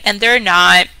vaccinated and they're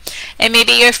not. And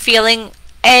maybe you're feeling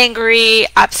angry,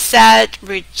 upset,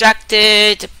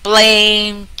 rejected,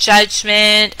 blame,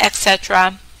 judgment,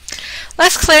 etc.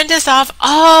 Let's clear and dissolve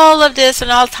all of this in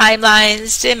all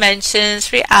timelines,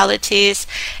 dimensions, realities,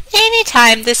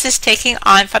 anytime this is taking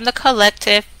on from the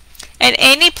collective, and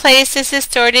any place this is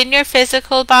stored in your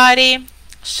physical body,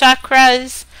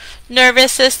 chakras,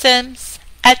 nervous systems,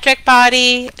 etheric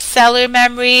body, cellular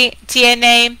memory,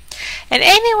 DNA, and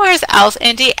anywhere else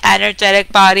in the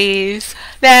energetic bodies.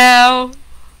 Now,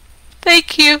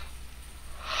 thank you.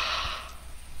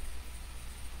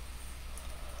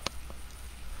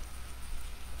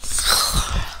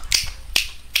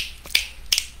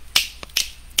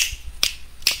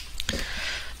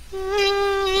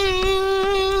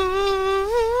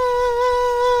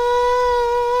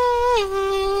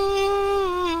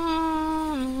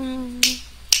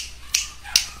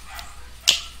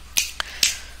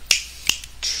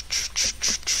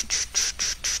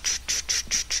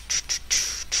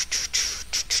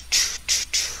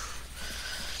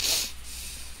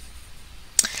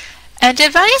 And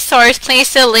divine source,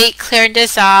 please delete, clear, and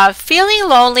dissolve. Feeling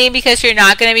lonely because you're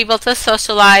not going to be able to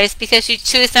socialize because you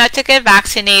choose not to get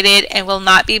vaccinated and will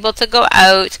not be able to go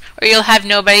out, or you'll have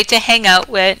nobody to hang out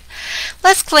with.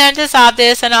 Let's clear and dissolve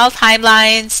this in all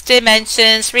timelines,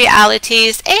 dimensions,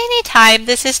 realities, anytime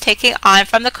this is taking on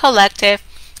from the collective,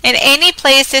 in any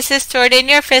place this is stored in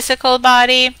your physical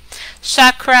body,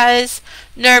 chakras,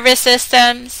 nervous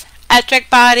systems, etheric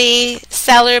body,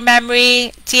 cellular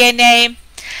memory, DNA,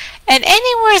 and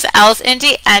anywhere else in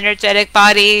the energetic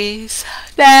bodies.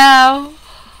 Now,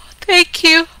 thank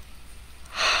you.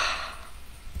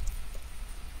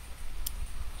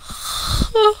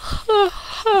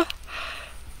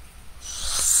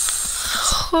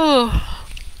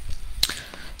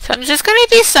 So I'm just going to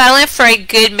be silent for a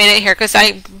good minute here because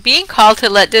I'm being called to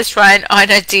let this run on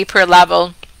a deeper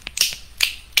level.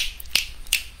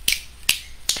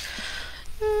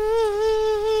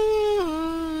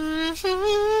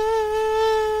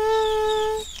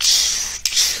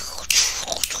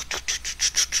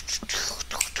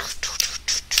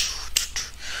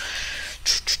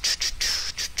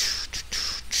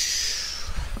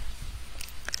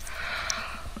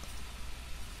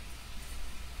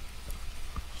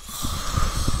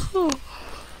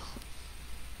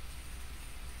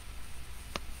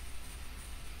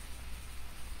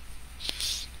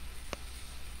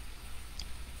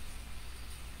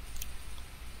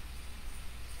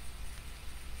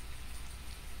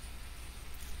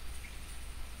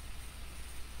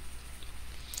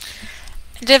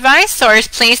 Divine source,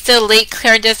 please delete,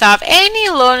 clear, and dissolve any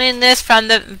loneliness from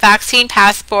the vaccine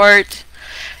passport,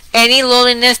 any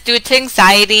loneliness due to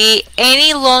anxiety,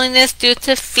 any loneliness due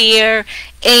to fear,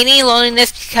 any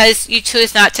loneliness because you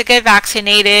choose not to get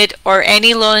vaccinated, or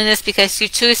any loneliness because you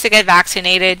choose to get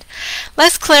vaccinated.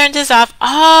 Let's clear and dissolve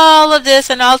all of this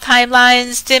in all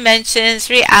timelines, dimensions,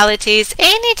 realities,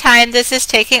 anytime this is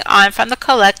taking on from the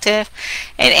collective,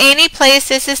 in any place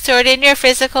this is stored in your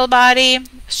physical body,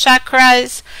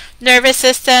 chakras, nervous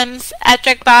systems,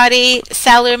 etheric body,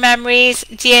 cellular memories,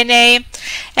 DNA,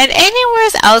 and anywhere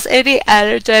else in the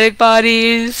energetic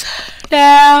bodies.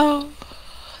 Now,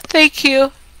 thank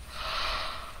you.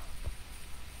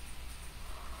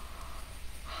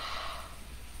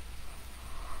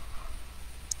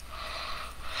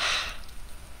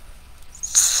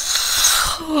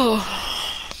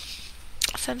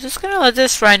 So I'm just going to let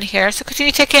this run here. So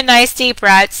continue taking nice deep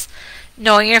breaths,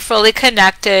 knowing you're fully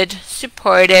connected,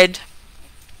 supported.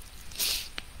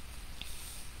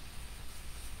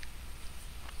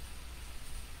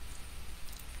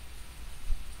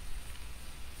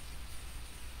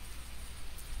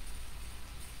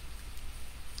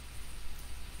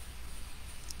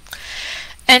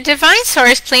 And divine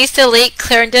source, please delete,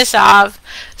 clear, and dissolve.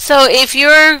 So if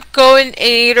you're going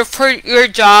either for your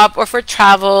job or for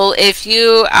travel, if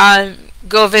you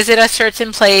go visit a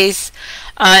certain place,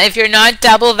 if you're not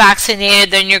double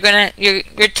vaccinated, then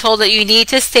you're told that you need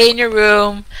to stay in your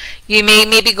room. You may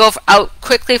maybe go out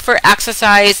quickly for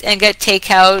exercise and get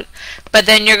takeout, but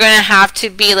then you're gonna have to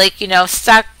be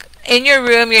stuck in your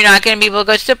room. You're not gonna be able to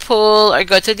go to the pool or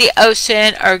go to the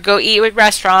ocean or go eat with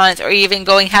restaurants or even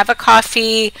go and have a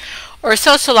coffee or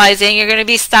socializing. You're gonna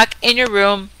be stuck in your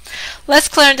room. Let's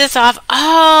clear and dissolve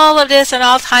all of this in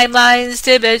all timelines,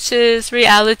 dimensions,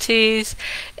 realities,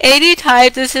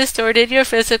 anytime this is stored in your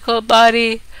physical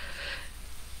body,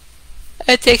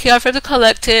 and taking off from the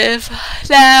collective.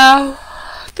 Now,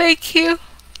 thank you.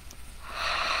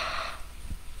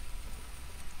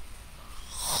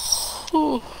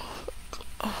 Ooh.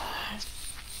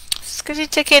 Just going to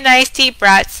take a nice deep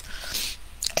breath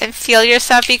and feel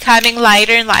yourself becoming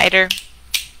lighter and lighter.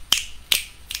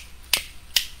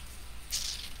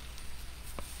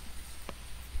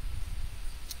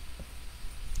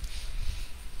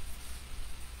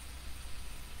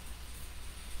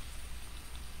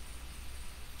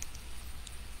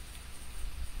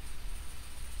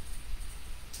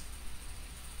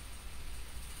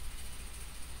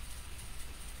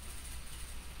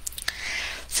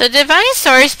 So Divine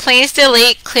Source, please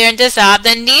delete, clear, and dissolve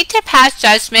the need to pass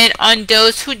judgment on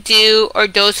those who do or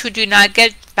those who do not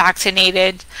get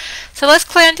vaccinated. So let's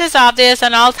clear and dissolve this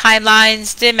on all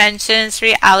timelines, dimensions,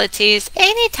 realities,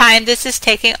 anytime this is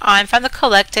taking on from the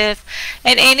collective,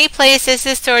 and any place this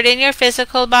is stored in your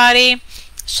physical body,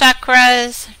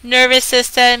 chakras, nervous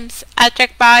systems,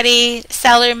 etheric body,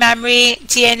 cellular memory,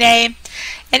 DNA,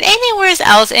 and anywhere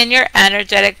else in your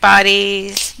energetic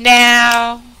bodies.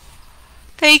 Now,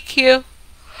 thank you.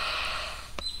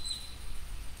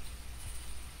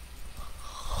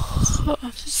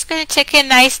 I'm just going to take a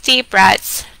nice deep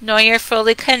breath, knowing you're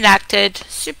fully connected,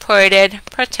 supported,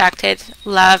 protected,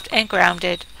 loved, and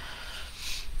grounded.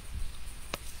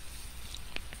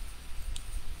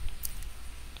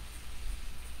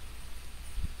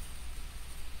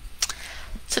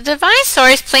 So Divine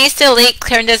Source, please delete,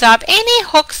 clear, and dissolve any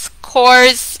hooks,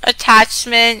 cords,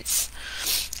 attachments,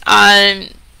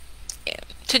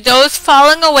 to those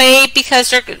falling away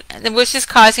because which is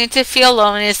causing you to feel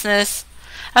loneliness,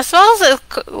 as well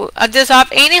as dissolve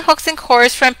any hooks and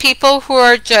cords from people who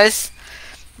are just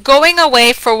going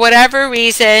away for whatever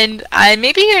reason.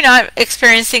 Maybe you're not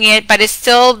experiencing it, but it's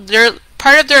still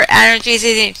part of their energies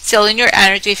is still in your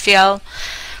energy field.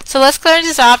 So let's clear and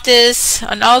dissolve this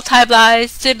on all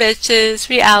timelines, dimensions,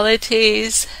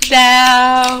 realities.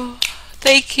 Now,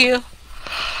 thank you.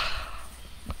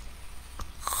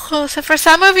 Cool. So for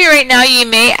some of you right now, you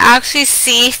may actually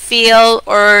see, feel,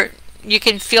 or you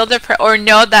can feel or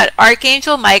know that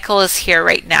Archangel Michael is here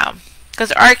right now.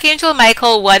 Because Archangel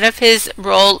Michael, one of his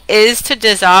role is to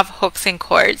dissolve hooks and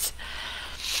cords.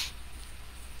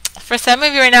 For some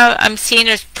of you right now, I'm seeing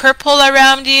there's purple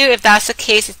around you. If that's the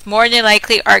case, it's more than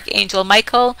likely Archangel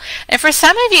Michael. And for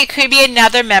some of you, it could be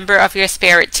another member of your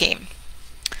spirit team.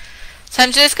 So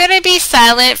I'm just going to be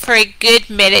silent for a good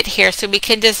minute here so we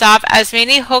can dissolve as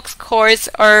many hooks, cords,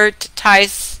 or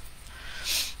ties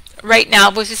right now,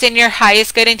 which is in your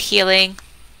highest good and healing.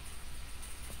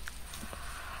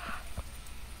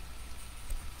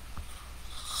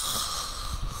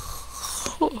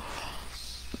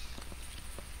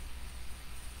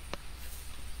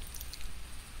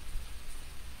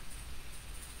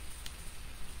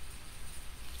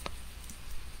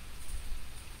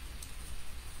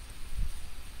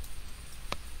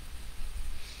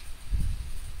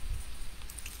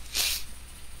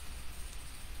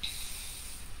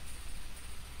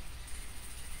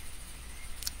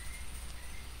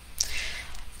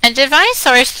 And Divine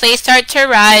Source, please start to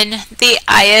run the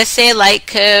ISA light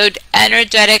code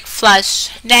energetic flush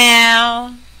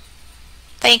now.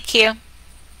 Thank you.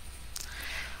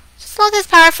 Just allow this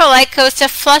powerful light code to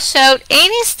flush out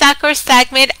any stuck or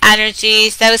stagnant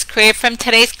energies that was created from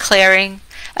today's clearing,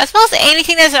 as well as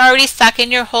anything that's already stuck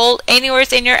in your hole, anywhere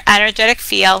in your energetic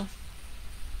field.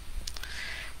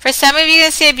 For some of you, you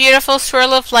can see a beautiful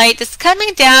swirl of light that's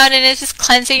coming down and it's just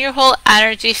cleansing your whole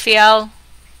energy field.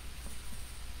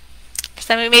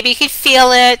 Some of you, maybe you can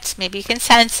feel it, maybe you can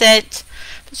sense it,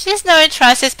 but just know and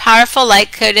trust this powerful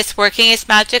light code is working its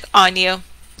magic on you.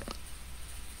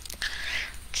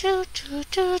 So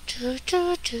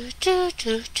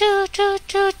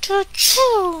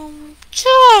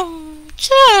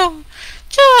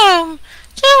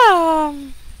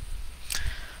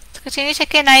continue to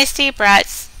take a nice deep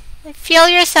breath and feel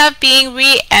yourself being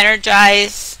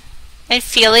re-energized and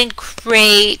feeling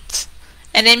great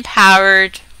and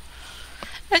empowered.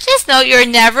 And just know you're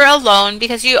never alone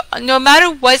because no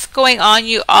matter what's going on,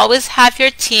 you always have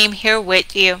your team here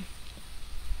with you.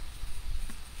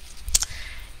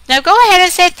 Now go ahead and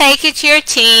say thank you to your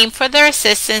team for their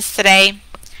assistance today.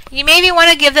 You maybe want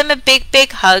to give them a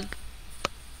big hug.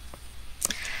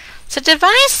 So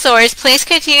Divine Source, please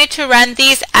continue to run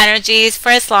these energies for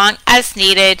as long as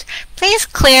needed. Please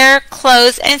clear,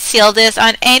 close, and seal this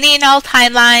on any and all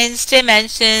timelines,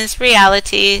 dimensions,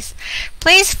 realities.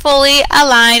 Please fully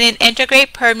align and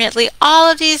integrate permanently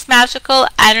all of these magical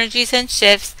energies and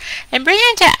shifts and bring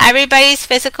it into everybody's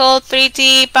physical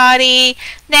 3D body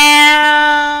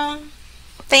now.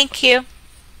 Thank you.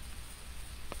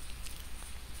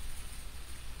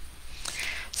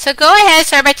 So go ahead,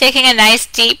 start by taking a nice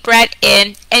deep breath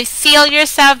in and feel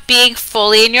yourself being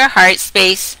fully in your heart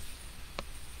space.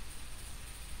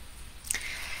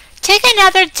 Take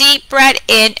another deep breath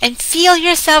in and feel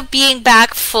yourself being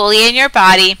back fully in your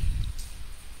body.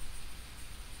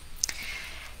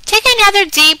 Take another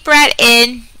deep breath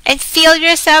in and feel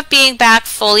yourself being back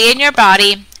fully in your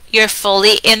body. You're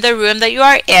fully in the room that you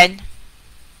are in.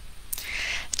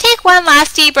 Take one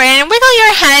last deep breath and wiggle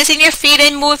your hands and your feet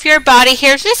and move your body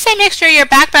here just to make sure your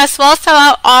back breath will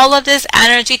allow all of this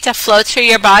energy to flow through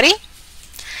your body.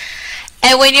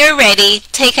 And when you're ready,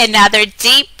 take another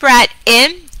deep breath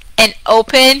in and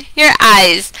open your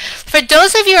eyes. For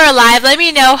those of you who are live, let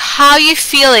me know how you're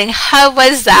feeling. How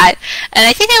was that? And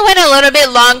I think I went a little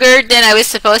bit longer than I was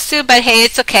supposed to, but hey,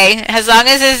 it's okay. As long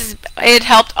as it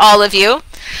helped all of you.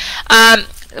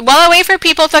 While I wait for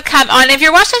people to come on, if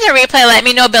you're watching the replay, let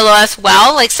me know below as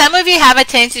well. Like some of you have a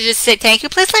tendency to just say thank you.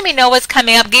 Please let me know what's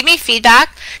coming up. Give me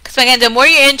feedback. Because again, the more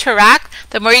you interact,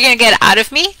 the more you're going to get out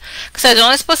of me. Because I was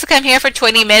only supposed to come here for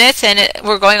 20 minutes and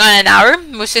we're going on an hour,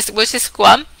 which is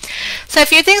cool. So a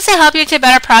few things to help you to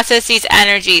better process these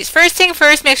energies. First thing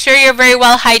first, make sure you're very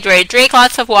well hydrated. Drink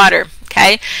lots of water.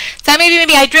 Okay. Some of you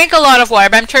maybe I drink a lot of water,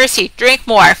 but I'm thirsty. Drink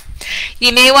more.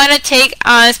 You may want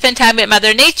to spend time with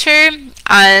Mother Nature.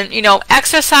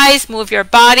 Exercise, move your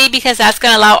body, because that's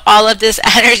going to allow all of this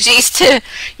energies to,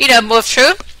 move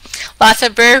through. Lots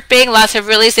of burping, lots of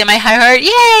release in my heart. Yay,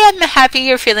 I'm happy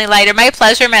you're feeling lighter. My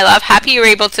pleasure, my love. Happy you're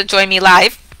able to join me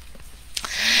live.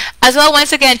 As well,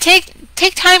 once again, take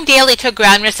time daily to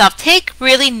ground yourself. Take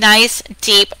really nice,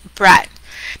 deep breath.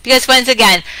 Because once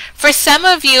again, for some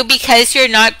of you, because you're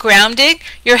not grounded,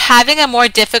 you're having a more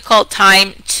difficult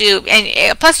time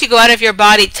and plus you go out of your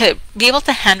body to be able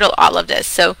to handle all of this.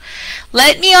 So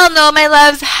let me all know, my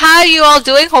loves, how you all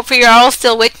doing? Hopefully you're all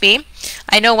still with me.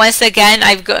 I know once again,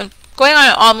 I've going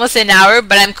on almost an hour,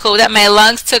 but I'm cool that my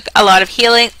lungs took a lot of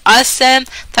healing. Awesome.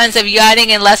 Tons of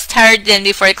yawning and less tired than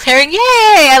before clearing. Yay!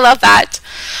 I love that.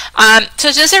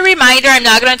 So just a reminder, I'm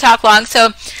not going to talk long.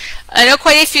 So I know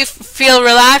quite a few feel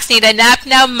relaxed, need a nap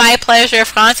now. My pleasure,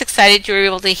 France. Excited you were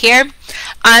able to hear.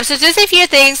 So just a few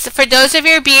things. For those of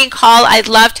you who are being called, I'd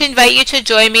love to invite you to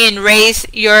join me and raise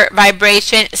your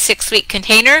vibration 6-week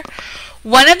container.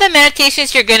 One of the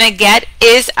meditations you're going to get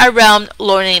is around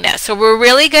loneliness. So we're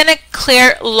really going to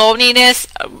clear loneliness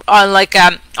on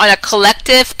on a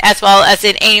collective as well as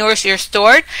in anywhere you're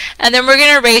stored. And then we're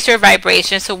going to raise your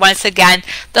vibration. So once again,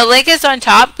 the link is on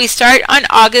top. We start on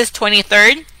August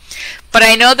 23rd. But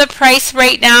I know the price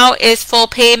right now is full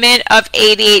payment of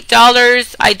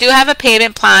 $88. I do have a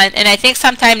payment plan, and I think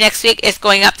sometime next week it's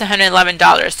going up to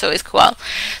 $111, so it's cool.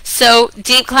 So,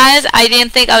 deep cleanse, I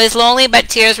didn't think I was lonely, but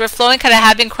tears were flowing because I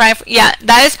have been crying. Yeah,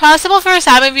 that is possible for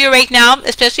some of you right now,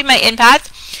 especially my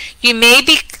empaths. You may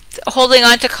be holding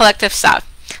on to collective stuff.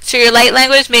 So your light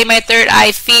language made my third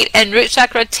eye, feet, and root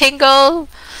chakra tingle.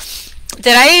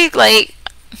 Did I,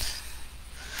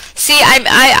 see,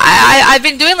 I've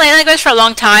been doing light language for a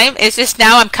long time. It's just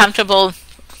now I'm comfortable.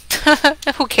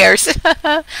 Who cares?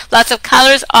 Lots of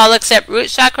colors, all except root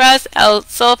chakras,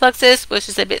 solar plexus, which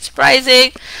is a bit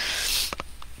surprising.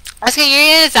 Okay, you're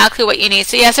getting exactly what you need.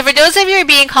 So yeah, so for those of you who are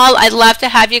being called, I'd love to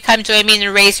have you come join me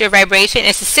and raise your vibration.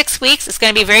 It's 6 weeks. It's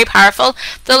going to be very powerful.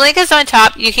 The link is on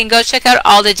top. You can go check out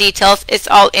all the details. It's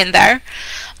all in there.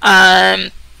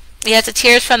 Yes, the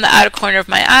tears from the outer corner of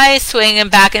my eyes, swinging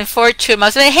back and forth to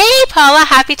most of it. Hey, Paula,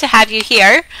 happy to have you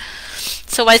here.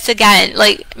 So once again,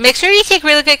 make sure you take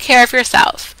really good care of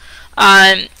yourself.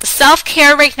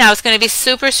 Self-care right now is going to be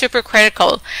super, super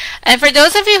critical. And for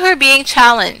those of you who are being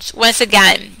challenged, once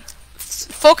again,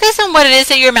 focus on what it is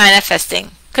that you're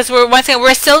manifesting. Because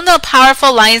we're still in the powerful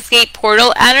Lionsgate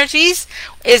portal energies.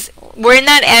 We're in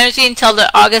that energy until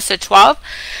the August the 12th.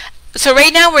 So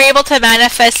right now we're able to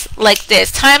manifest like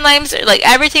this. Timelines,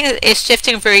 everything is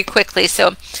shifting very quickly.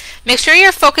 So make sure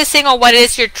you're focusing on what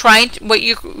it is what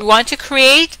you want to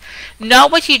create,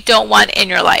 not what you don't want in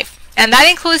your life. And that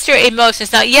includes your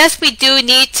emotions. Now, yes, we do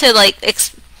need to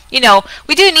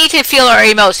we do need to feel our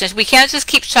emotions. We can't just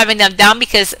keep shoving them down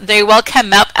because they will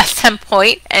come up at some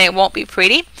point and it won't be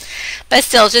pretty. But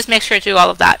still, just make sure to do all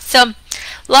of that. So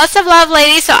lots of love,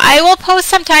 ladies. So I will post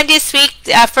sometime this week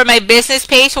for my business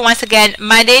page. So once again,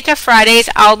 Monday to Fridays,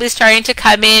 I'll be starting to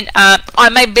come in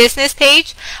on my business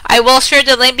page. I will share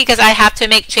the link because I have to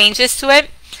make changes to it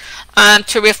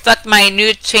to reflect my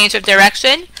new change of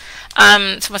direction.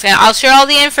 So once again, I'll share all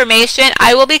the information.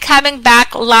 I will be coming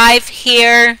back live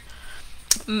here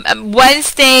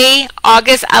Wednesday,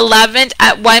 August 11th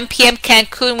at 1 p.m.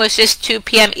 Cancun, which is 2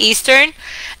 p.m. Eastern.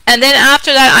 And then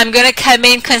after that, I'm going to come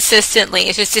in consistently.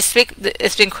 It's just this week,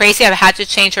 it's been crazy. I've had to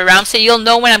change around. So you'll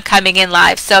know when I'm coming in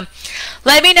live. So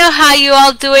let me know how you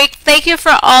all doing. Thank you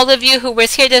for all of you who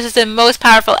was here. This is the most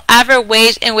powerful ever.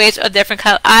 Waves and waves of different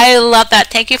color. I love that.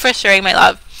 Thank you for sharing, my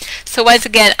love. So once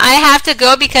again, I have to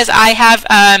go because I have,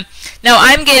 no,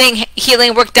 I'm getting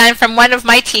healing work done from one of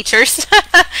my teachers.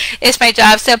 It's my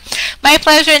job. So my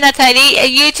pleasure, Natalie.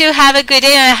 You two have a good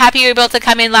day, and I'm happy you're able to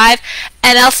come in live.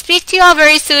 And I'll speak to you all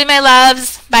very soon, my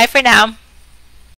loves. Bye for now.